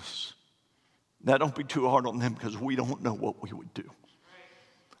Jesus. Now, don't be too hard on them, because we don't know what we would do.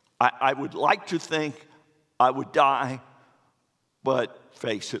 I would like to think I would die, but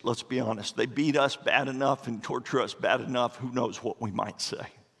face it, let's be honest. They beat us bad enough and torture us bad enough. Who knows what we might say?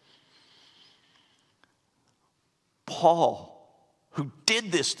 Paul, who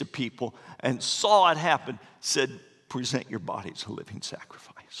did this to people and saw it happen, said, present your body as a living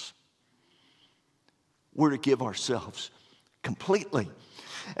sacrifice. We're to give ourselves completely.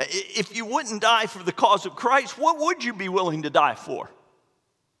 If you wouldn't die for the cause of Christ, what would you be willing to die for?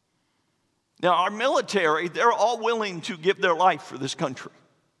 Now, our military, they're all willing to give their life for this country.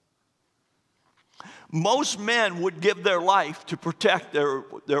 Most men would give their life to protect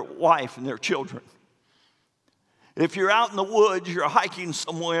their wife and their children. If you're out in the woods, you're hiking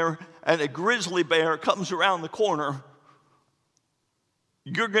somewhere, and a grizzly bear comes around the corner,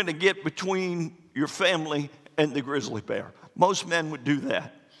 you're going to get between your family and the grizzly bear. Most men would do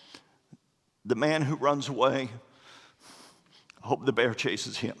that. The man who runs away, I hope the bear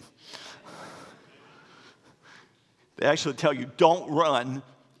chases him. They actually tell you, don't run.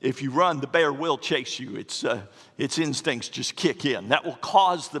 If you run, the bear will chase you. Its instincts just kick in. That will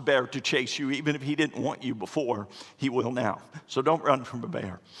cause the bear to chase you. Even if he didn't want you before, he will now. So don't run from a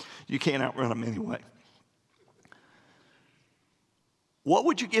bear. You can't outrun him anyway. What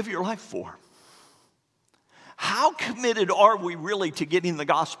would you give your life for? How committed are we really to getting the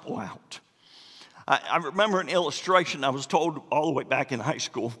gospel out? I remember an illustration I was told all the way back in high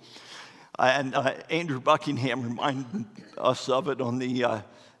school. And Andrew Buckingham reminded us of it on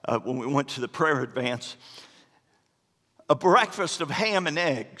when we went to the prayer advance. A breakfast of ham and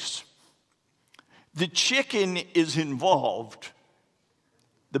eggs. The chicken is involved.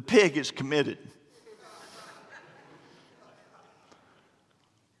 The pig is committed.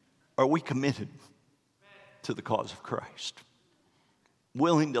 Are we committed to the cause of Christ?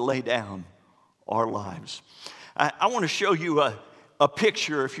 Willing to lay down our lives? I want to show you a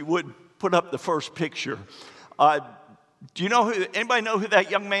picture, if you would. Put up the first picture. Do you know anybody know who that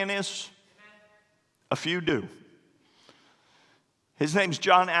young man is? A few do. His name's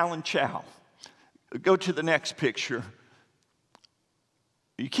John Allen Chau. Go to the next picture.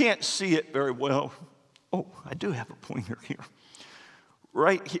 You can't see it very well. Oh, I do have a pointer here.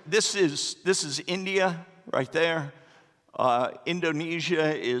 Right, this is India right there.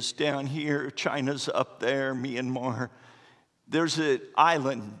 Indonesia is down here. China's up there. Myanmar. There's an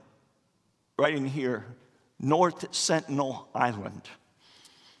island right in here, North Sentinel Island.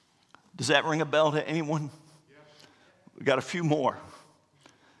 Does that ring a bell to anyone? Yeah. We got a few more.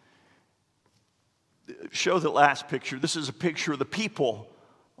 Show the last picture. This is a picture of the people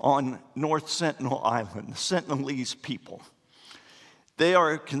on North Sentinel Island, the Sentinelese people. They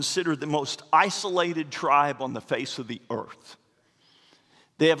are considered the most isolated tribe on the face of the earth.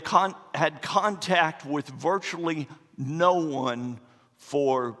 They have had contact with virtually no one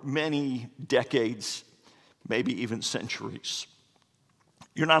for many decades, maybe even centuries.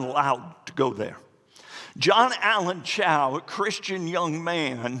 You're not allowed to go there. John Allen Chau, a Christian young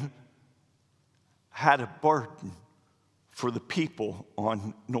man, had a burden for the people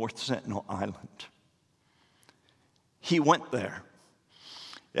on North Sentinel Island. He went there.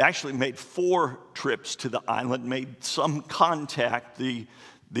 He actually made 4 trips to the island, made some contact. The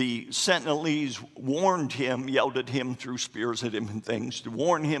Sentinelese warned him, yelled at him, threw spears at him and things to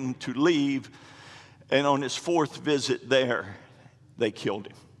warn him to leave. And on his 4th visit there, they killed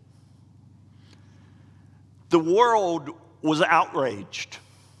him. the world was outraged.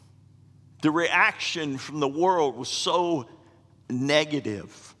 The reaction from the world was so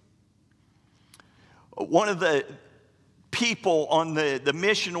negative. One of the people on the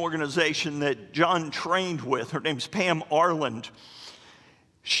mission organization that John trained with, her name's Pam Arland,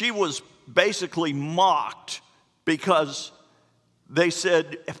 she was basically mocked because they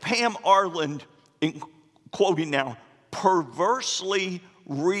said, Pam Arland, quoting now, perversely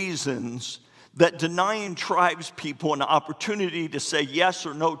reasons that denying tribes people an opportunity to say yes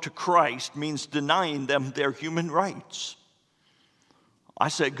or no to Christ means denying them their human rights. I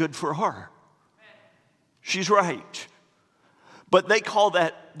said, good for her. She's right. But they call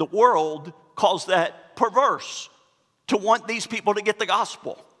that, the world calls that perverse, to want these people to get the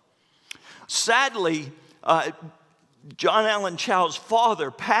gospel. Sadly, John Allen Chau's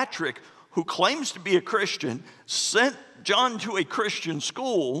father, Patrick, who claims to be a Christian, sent John to a Christian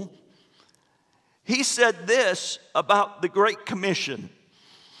school. He said this about the Great Commission.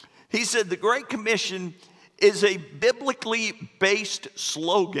 He said, the Great Commission is a biblically based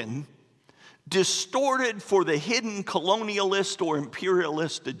slogan distorted for the hidden colonialist or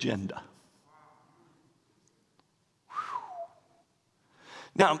imperialist agenda.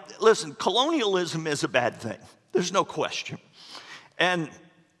 Now, listen, colonialism is a bad thing. There's no question. And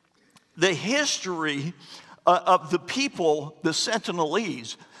the history of the people, the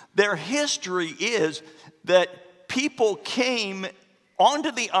Sentinelese, their history is that people came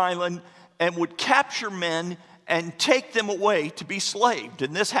onto the island and would capture men and take them away to be slaved.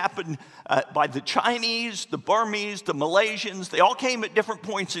 And this happened by the Chinese, the Burmese, the Malaysians. They all came at different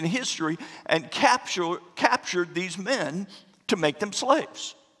points in history and captured these men to make them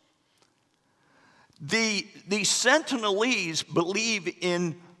slaves. The Sentinelese believe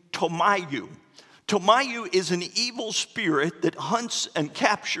in Tomayu. Tomayu is an evil spirit that hunts and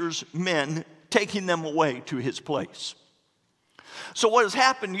captures men, taking them away to his place. So what has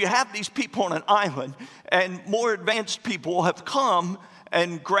happened, you have these people on an island, and more advanced people have come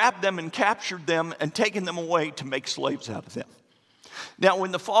and grabbed them and captured them and taken them away to make slaves out of them. Now,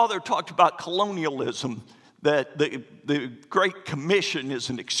 when the father talked about colonialism, that the Great Commission is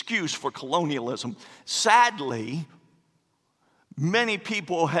an excuse for colonialism, sadly, many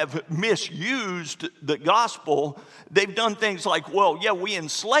people have misused the gospel. They've done things like, well, yeah, we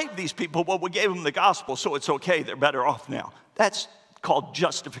enslaved these people, but we gave them the gospel, so it's okay, they're better off now. That's called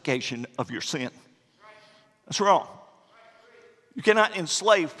justification of your sin. That's wrong. You cannot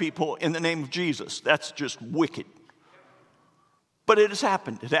enslave people in the name of Jesus. That's just wicked. But it has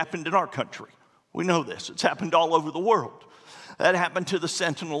happened. It happened in our country. We know this. It's happened all over the world. That happened to the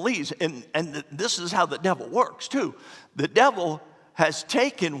Sentinelese. And this is how the devil works, too. The devil has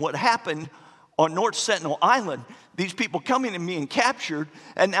taken what happened on North Sentinel Island, these people coming and being captured,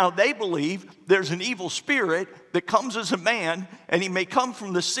 and now they believe there's an evil spirit that comes as a man, and he may come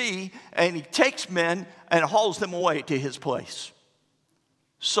from the sea, and he takes men and hauls them away to his place.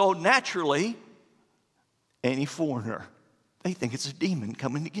 So naturally, any foreigner, they think it's a demon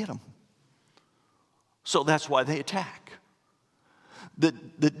coming to get them. So that's why they attack.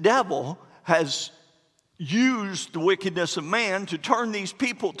 The devil has used the wickedness of man to turn these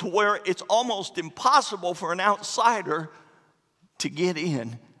people to where it's almost impossible for an outsider to get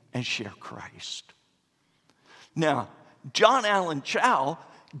in and share Christ. Now, John Allen Chau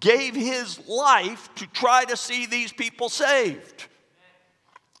gave his life to try to see these people saved.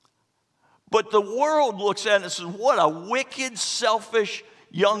 But the world looks at it and says, what a wicked, selfish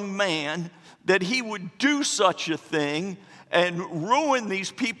young man that he would do such a thing and ruin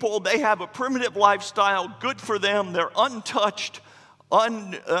these people. They have a primitive lifestyle, good for them. They're untouched,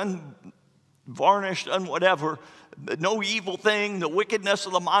 unvarnished, whatever. No evil thing. The wickedness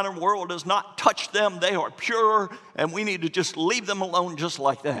of the modern world does not touch them. They are pure, and we need to just leave them alone just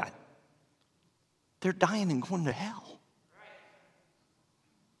like that. They're dying and going to hell.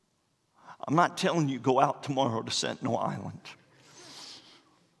 I'm not telling you go out tomorrow to Sentinel Island.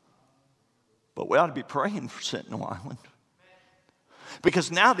 But we ought to be praying for Sentinel Island.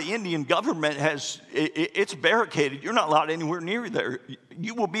 Because now the Indian government it's barricaded. You're not allowed anywhere near there.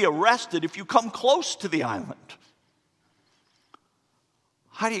 You will be arrested if you come close to the island.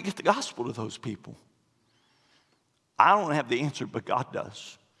 How do you get the gospel to those people? I don't have the answer, but God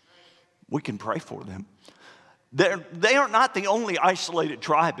does. We can pray for them. They are not the only isolated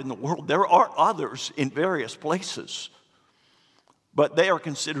tribe in the world. There are others in various places. But they are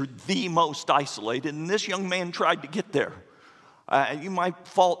considered the most isolated. And this young man tried to get there. You might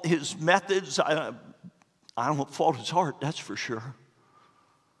fault his methods. I don't fault his heart, that's for sure.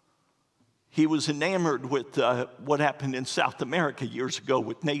 He was enamored with what happened in South America years ago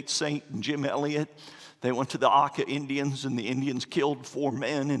with Nate Saint and Jim Elliott. They went to the Auca Indians, and the Indians killed 4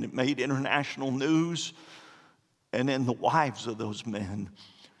 men, and it made international news. And then the wives of those men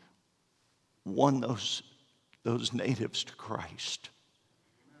won those natives to Christ.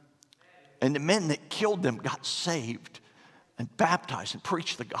 And the men that killed them got saved and baptized and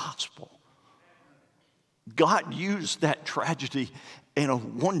preached the gospel. God used that tragedy in a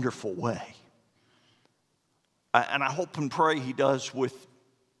wonderful way. And I hope and pray he does with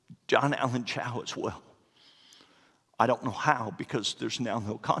John Allen Chau as well. I don't know how, because there's now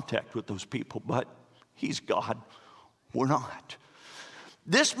no contact with those people, but he's God. We're not.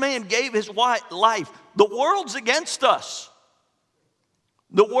 This man gave his life. The world's against us.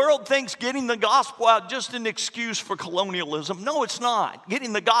 The world thinks getting the gospel out just an excuse for colonialism. No, it's not.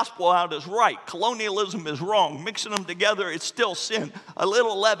 Getting the gospel out is right. Colonialism is wrong. Mixing them together, it's still sin. A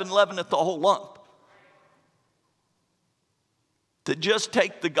little leaven leaveneth the whole lump. To just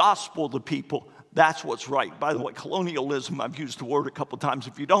take the gospel to people, that's what's right. By the way, colonialism, I've used the word a couple times.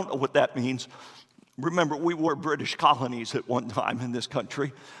 If you don't know what that means, remember, we were British colonies at one time in this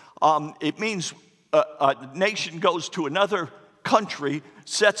country. It means a nation goes to another country,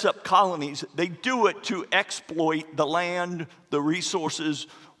 sets up colonies. They do it to exploit the land, the resources,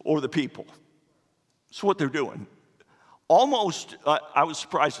 or the people. That's what they're doing. Almost, I was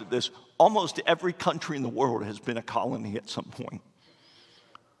surprised at this, almost every country in the world has been a colony at some point.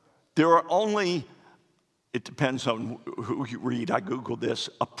 There are only, it depends on who you read, I Googled this,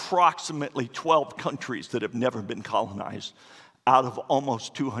 approximately 12 countries that have never been colonized out of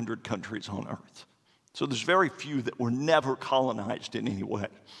almost 200 countries on earth. So there's very few that were never colonized in any way.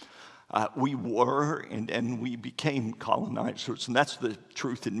 We were, and then we became colonizers, and that's the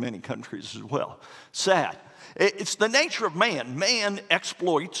truth in many countries as well. Sad. It's the nature of man. Man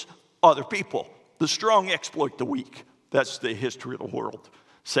exploits other people. The strong exploit the weak. That's the history of the world,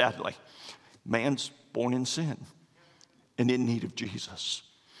 sadly. Man's born in sin and in need of Jesus.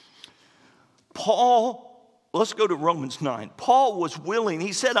 Paul, let's go to Romans 9. Paul was willing.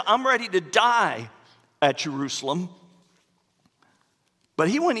 He said, I'm ready to die at Jerusalem. But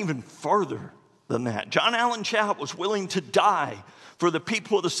he went even further than that. John Allen Chau was willing to die for the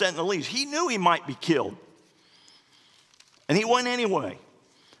people of the Sentinelese. He knew he might be killed. And he went anyway.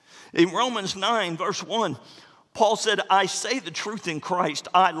 In Romans 9, verse 1, Paul said, I say the truth in Christ,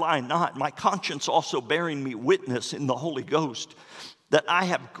 I lie not. My conscience also bearing me witness in the Holy Ghost, that I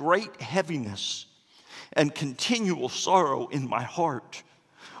have great heaviness and continual sorrow in my heart.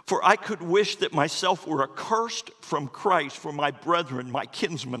 For I could wish that myself were accursed from Christ for my brethren, my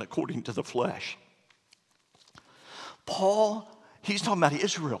kinsmen, according to the flesh. Paul, he's talking about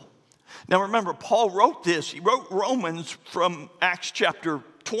Israel. Now remember, Paul wrote this. He wrote Romans from Acts chapter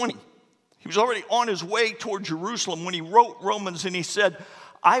 20. He was already on his way toward Jerusalem when he wrote Romans, and he said,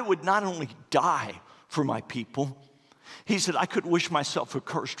 I would not only die for my people, he said, I could wish myself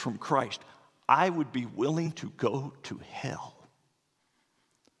accursed from Christ. I would be willing to go to hell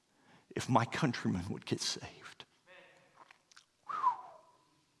if my countrymen would get saved. Whew.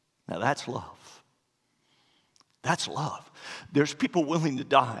 Now that's love. That's love. There's people willing to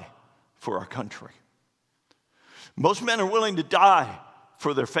die for our country. Most men are willing to die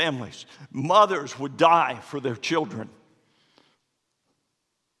for their families. Mothers would die for their children.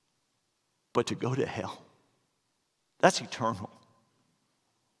 But to go to hell, that's eternal.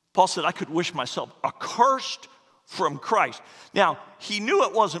 Paul said, I could wish myself accursed from Christ. Now, he knew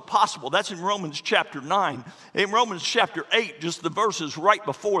it wasn't possible. That's in Romans chapter 9. In Romans chapter 8, just the verses right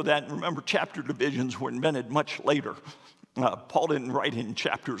before that, and remember, chapter divisions were invented much later. Paul didn't write in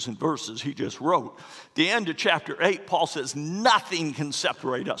chapters and verses, he just wrote. At the end of chapter 8, Paul says, nothing can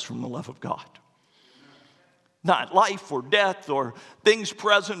separate us from the love of God. Not life or death or things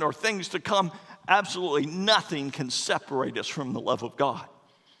present or things to come. Absolutely nothing can separate us from the love of God.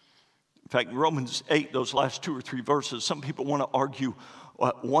 In fact, in Romans 8, those last 2 or 3 verses, some people want to argue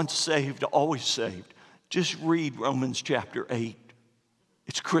once saved, always saved. Just read Romans chapter 8.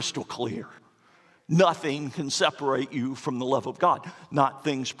 It's crystal clear. Nothing can separate you from the love of God. Not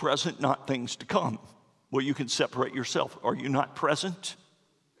things present, not things to come. Well, you can separate yourself. Are you not present?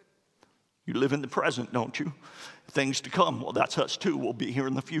 You live in the present, don't you? Things to come. Well, that's us too. We'll be here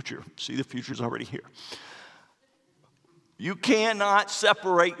in the future. See, the future's already here. You cannot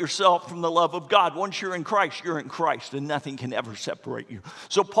separate yourself from the love of God. Once you're in Christ, and nothing can ever separate you.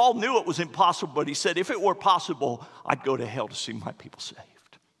 So Paul knew it was impossible, but he said, if it were possible, I'd go to hell to see my people saved.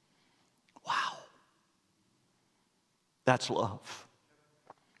 Wow. That's love.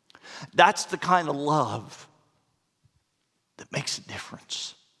 That's the kind of love that makes a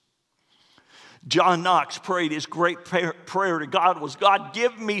difference. John Knox prayed his great prayer to God was, God,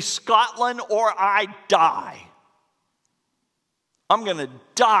 give me Scotland or I die. I'm going to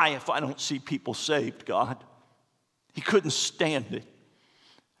die if I don't see people saved, God. He couldn't stand it.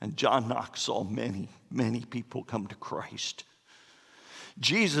 And John Knox saw many, many people come to Christ.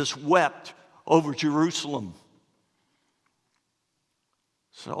 Jesus wept over Jerusalem.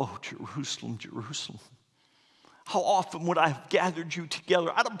 So, oh, Jerusalem, Jerusalem. How often would I have gathered you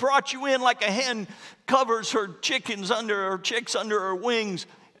together? I'd have brought you in like a hen covers her chicks under her wings,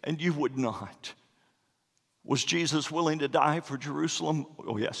 and you would not. Was Jesus willing to die for Jerusalem?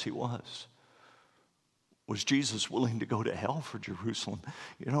 Oh, yes, he was. Was Jesus willing to go to hell for Jerusalem?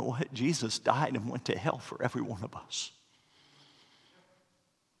 You know what? Jesus died and went to hell for every one of us.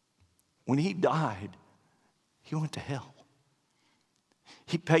 When he died, he went to hell.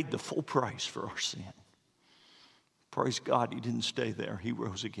 He paid the full price for our sin. Praise God, he didn't stay there. He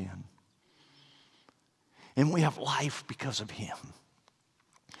rose again. And we have life because of him.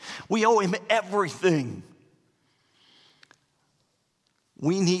 We owe him everything.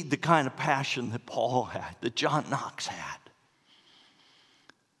 We need the kind of passion that Paul had, that John Knox had.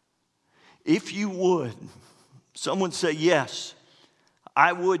 If you would, someone say, yes,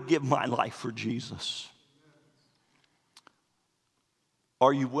 I would give my life for Jesus.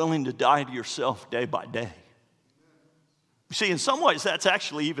 Are you willing to die to yourself day by day? You see, in some ways, that's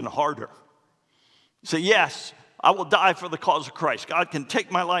actually even harder. You say, yes, I will die for the cause of Christ. God can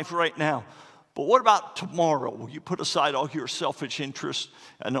take my life right now. But what about tomorrow? Will you put aside all your selfish interests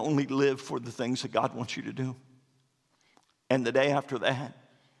and only live for the things that God wants you to do? And the day after that?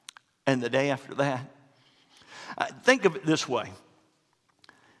 And the day after that? Think of it this way.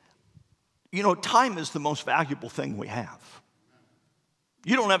 You know, time is the most valuable thing we have.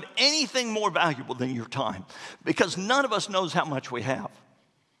 You don't have anything more valuable than your time because none of us knows how much we have.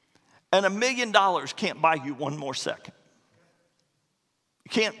 And $1 million can't buy you one more second. You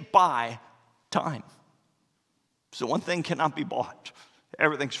can't buy time. So one thing cannot be bought.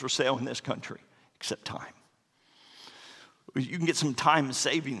 Everything's for sale in this country except time. You can get some time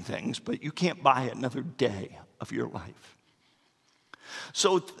saving things, but you can't buy another day of your life.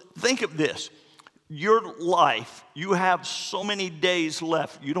 So think of this. Your life, you have so many days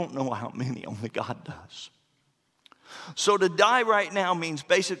left. You don't know how many, only God does. So to die right now means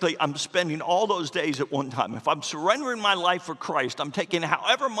basically I'm spending all those days at one time. If I'm surrendering my life for Christ, I'm taking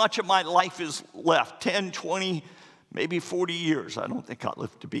however much of my life is left, 10, 20, maybe 40 years. I don't think I'll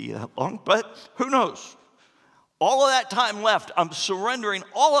live to be that long, but who knows? All of that time left, I'm surrendering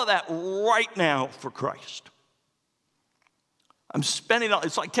all of that right now for Christ. I'm spending,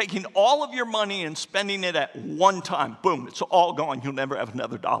 it's like taking all of your money and spending it at one time. Boom, it's all gone. You'll never have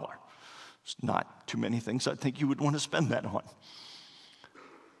another dollar. There's not too many things I think you would want to spend that on.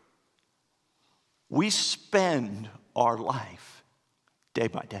 We spend our life day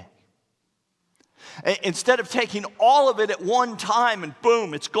by day. Instead of taking all of it at one time and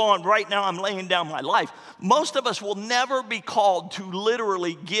boom, it's gone. Right now I'm laying down my life. Most of us will never be called to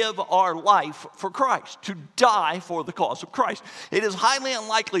literally give our life for Christ, to die for the cause of Christ. It is highly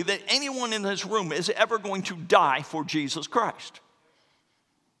unlikely that anyone in this room is ever going to die for Jesus Christ.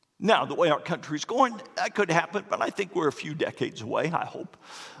 Now, the way our country's going, that could happen, but I think we're a few decades away, I hope,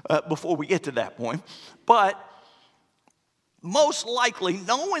 before we get to that point. But most likely,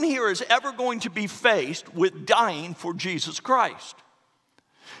 no one here is ever going to be faced with dying for Jesus Christ.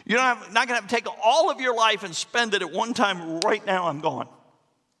 You're not going to have to take all of your life and spend it at one time. Right now, I'm gone.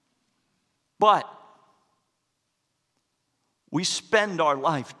 But we spend our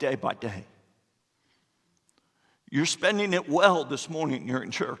life day by day. You're spending it well this morning. You're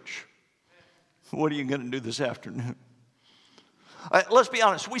in church. What are you going to do this afternoon? Let's be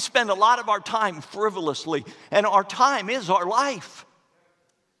honest. We spend a lot of our time frivolously, and our time is our life.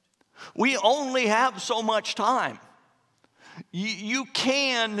 We only have so much time. You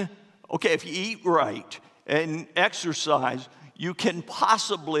can, okay, if you eat right and exercise, you can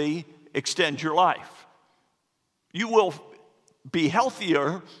possibly extend your life. You will be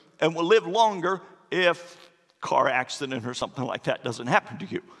healthier and will live longer if car accident or something like that doesn't happen to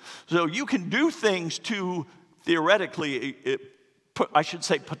you. So you can do things to theoretically, I should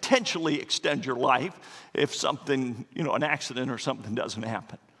say potentially extend your life if something, an accident or something doesn't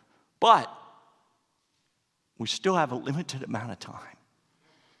happen. But we still have a limited amount of time.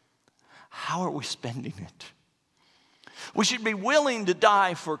 How are we spending it? We should be willing to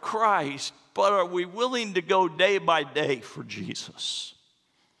die for Christ, but are we willing to go day by day for Jesus?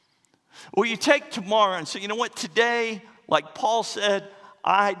 Will you take tomorrow and say, you know what, today, like Paul said,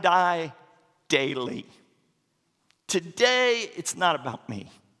 I die daily. Today, it's not about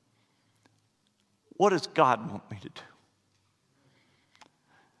me. what does God want me to do?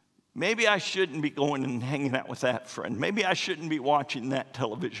 Maybe I shouldn't be going and hanging out with that friend. Maybe I shouldn't be watching that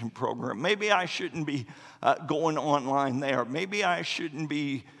television program. Maybe I shouldn't be going online there. Maybe I shouldn't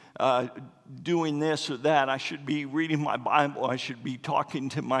be doing this or that. I should be reading my Bible. I should be talking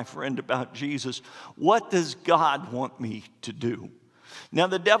to my friend about Jesus. What does God want me to do? Now,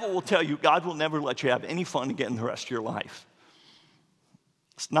 the devil will tell you God will never let you have any fun again the rest of your life.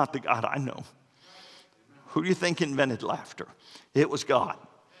 It's not the God I know. Who do you think invented laughter? It was God.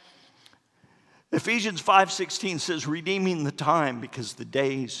 Ephesians 5:16 says, redeeming the time because the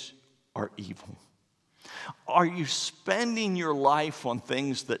days are evil. Are you spending your life on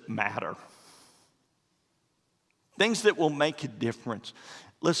things that matter? Things that will make a difference.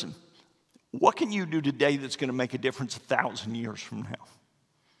 Listen, what can you do today that's going to make a difference 1,000 years from now?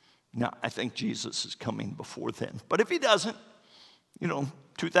 Now, I think Jesus is coming before then. But if he doesn't,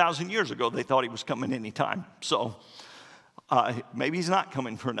 2,000 years ago, they thought he was coming anytime. So maybe he's not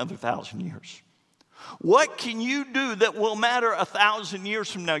coming for another 1,000 years. What can you do that will matter 1,000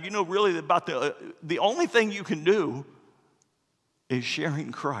 years from now? Really about the only thing you can do is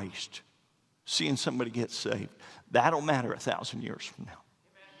sharing Christ, seeing somebody get saved. That'll matter 1,000 years from now.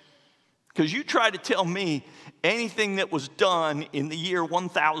 Because you try to tell me anything that was done in the year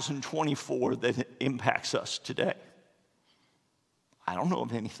 1024 that impacts us today. I don't know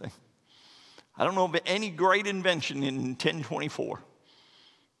of anything. I don't know of any great invention in 1024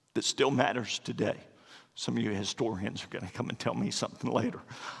 that still matters today. Some of you historians are going to come and tell me something later.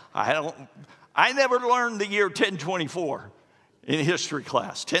 I never learned the year 1024 in history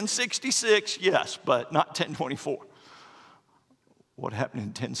class. 1066, yes, but not 1024. What happened in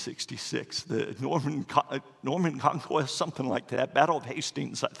 1066? The Norman conquest, something like that. Battle of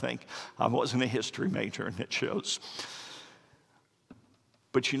Hastings, I think. I wasn't a history major, and it shows.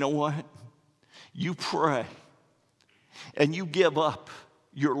 But you know what? You pray, and you give up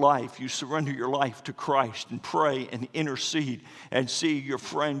your life. You surrender your life to Christ and pray and intercede and see your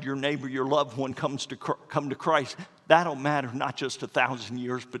friend, your neighbor, your loved one come to Christ. That'll matter not just 1,000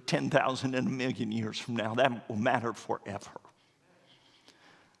 years, but 10,000 and 1,000,000 years from now. That will matter forever.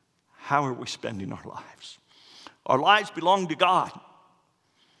 How are we spending our lives? Our lives belong to God.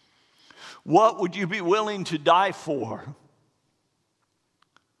 What would you be willing to die for?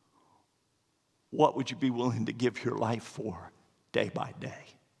 What would you be willing to give your life for day by day?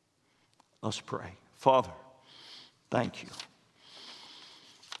 Let's pray. Father, thank you.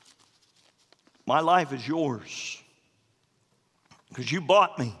 My life is yours because you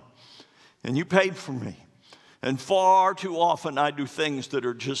bought me and you paid for me. And far too often I do things that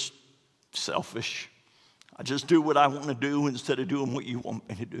are just selfish. I just do what I want to do instead of doing what you want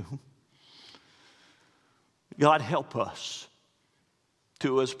me to do. God, help us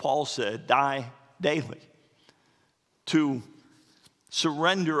to, as Paul said, die daily, to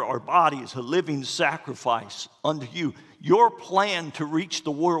surrender our bodies a living sacrifice unto you. Your plan to reach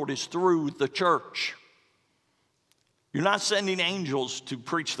the world is through the church. You're not sending angels to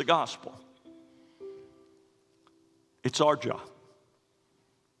preach the gospel. It's our job.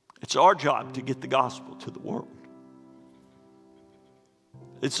 It's our job to get the gospel to the world.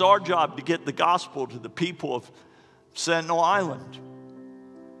 It's our job to get the gospel to the people of Sentinel Island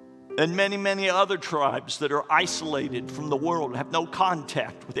and many, many other tribes that are isolated from the world, have no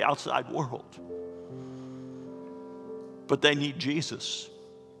contact with the outside world. But they need Jesus.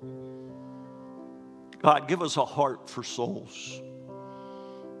 God, give us a heart for souls.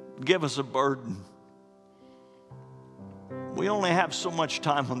 Give us a burden. We only have so much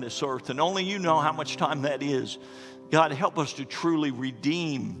time on this earth, and only you know how much time that is. God, help us to truly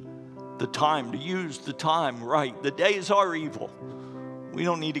redeem the time, to use the time right. The days are evil. We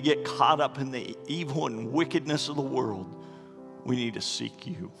don't need to get caught up in the evil and wickedness of the world. We need to seek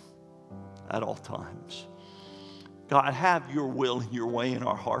you at all times. God, have your will and your way in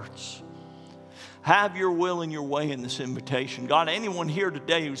our hearts. Have your will and your way in this invitation. God, anyone here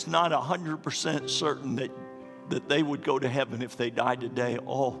today who's not 100% certain that they would go to heaven if they died today,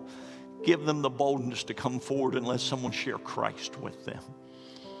 oh, give them the boldness to come forward and let someone share Christ with them.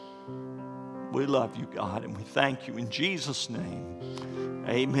 We love you, God, and we thank you in Jesus' name.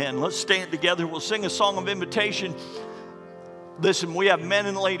 Amen. Let's stand together. We'll sing a song of invitation. Listen, we have men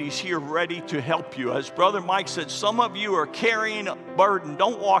and ladies here ready to help you. As Brother Mike said, some of you are carrying a burden.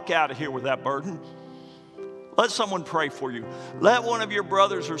 Don't walk out of here with that burden. Let someone pray for you. Let one of your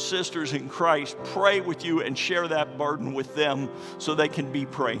brothers or sisters in Christ pray with you and share that burden with them so they can be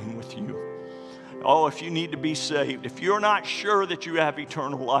praying with you. Oh, if you need to be saved, if you're not sure that you have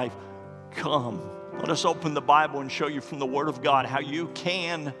eternal life, come. Let us open the Bible and show you from the Word of God how you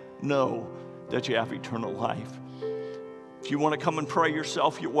can know that you have eternal life. If you want to come and pray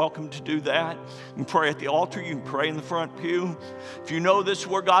yourself, you're welcome to do that. You can pray at the altar. You can pray in the front pew. If you know this is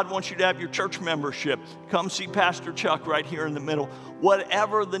where God wants you to have your church membership, come see Pastor Chuck right here in the middle.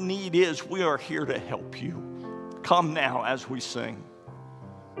 Whatever the need is, we are here to help you. Come now as we sing.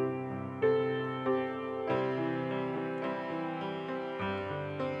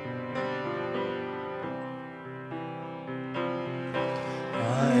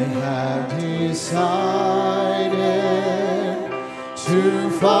 I have decided to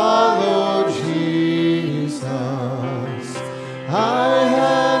follow Jesus. I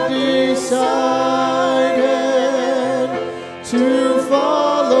have decided to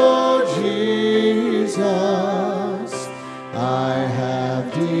follow Jesus. I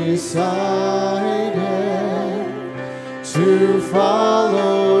have decided to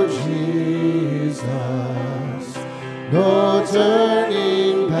follow Jesus. No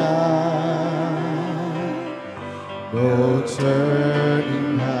turning back, no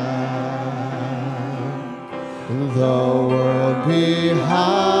turning back. The world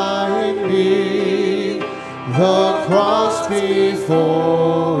behind me, the cross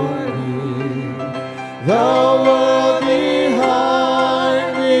before me. The world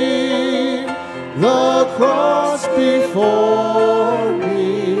behind me, the cross before me.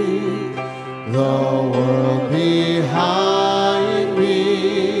 The world behind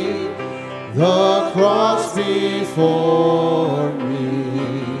me, the cross before me.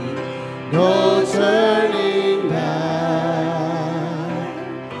 No turning back,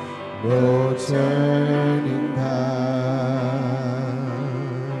 no turning back.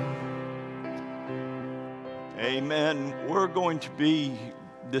 Amen. We're going to be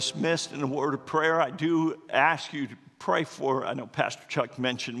dismissed in a word of prayer. I do ask you to pray for, I know Pastor Chuck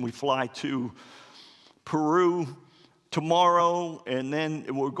mentioned we fly to Peru tomorrow, and then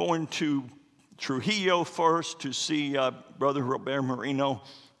we're going to Trujillo first to see Brother Robert Marino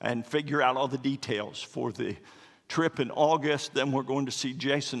and figure out all the details for the trip in August. Then we're going to see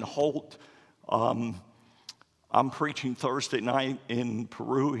Jason Holt. I'm preaching Thursday night in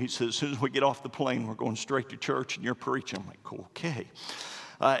Peru. He says, as soon as we get off the plane, we're going straight to church and you're preaching. I'm like, okay.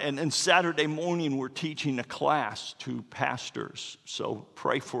 And then Saturday morning, we're teaching a class to pastors. So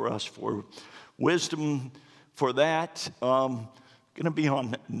pray for us for wisdom for that. Going to be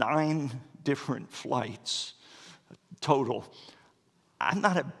on 9 different flights total. I'm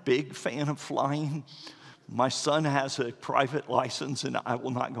not a big fan of flying. My son has a private license, and I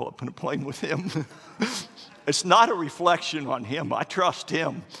will not go up in a plane with him. It's not a reflection on him. I trust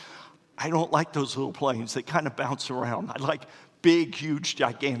him. I don't like those little planes. They kind of bounce around. I like big, huge,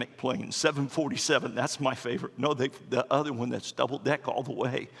 gigantic planes. 747, that's my favorite. No, the other one that's double deck all the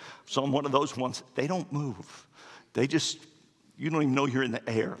way. So on one of those ones, they don't move. They just, you don't even know you're in the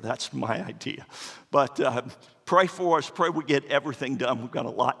air. That's my idea. But pray for us. Pray we get everything done. We've got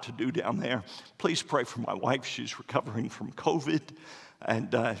a lot to do down there. Please pray for my wife. She's recovering from COVID,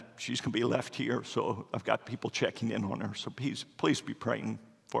 and she's going to be left here. So I've got people checking in on her. So please be praying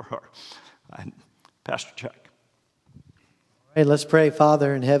for her. And Pastor Chuck. All right, let's pray.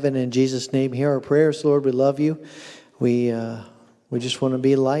 Father in heaven, in Jesus' name, hear our prayers. Lord, we love you. We just want to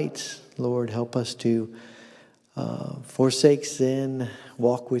be lights. Lord, help us to forsake sin,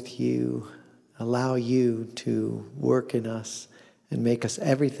 walk with you, allow you to work in us and make us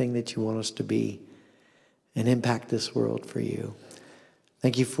everything that you want us to be and impact this world for you.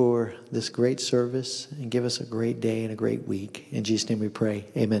 Thank you for this great service, and give us a great day and a great week. In Jesus' name we pray.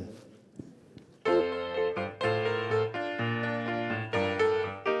 Amen.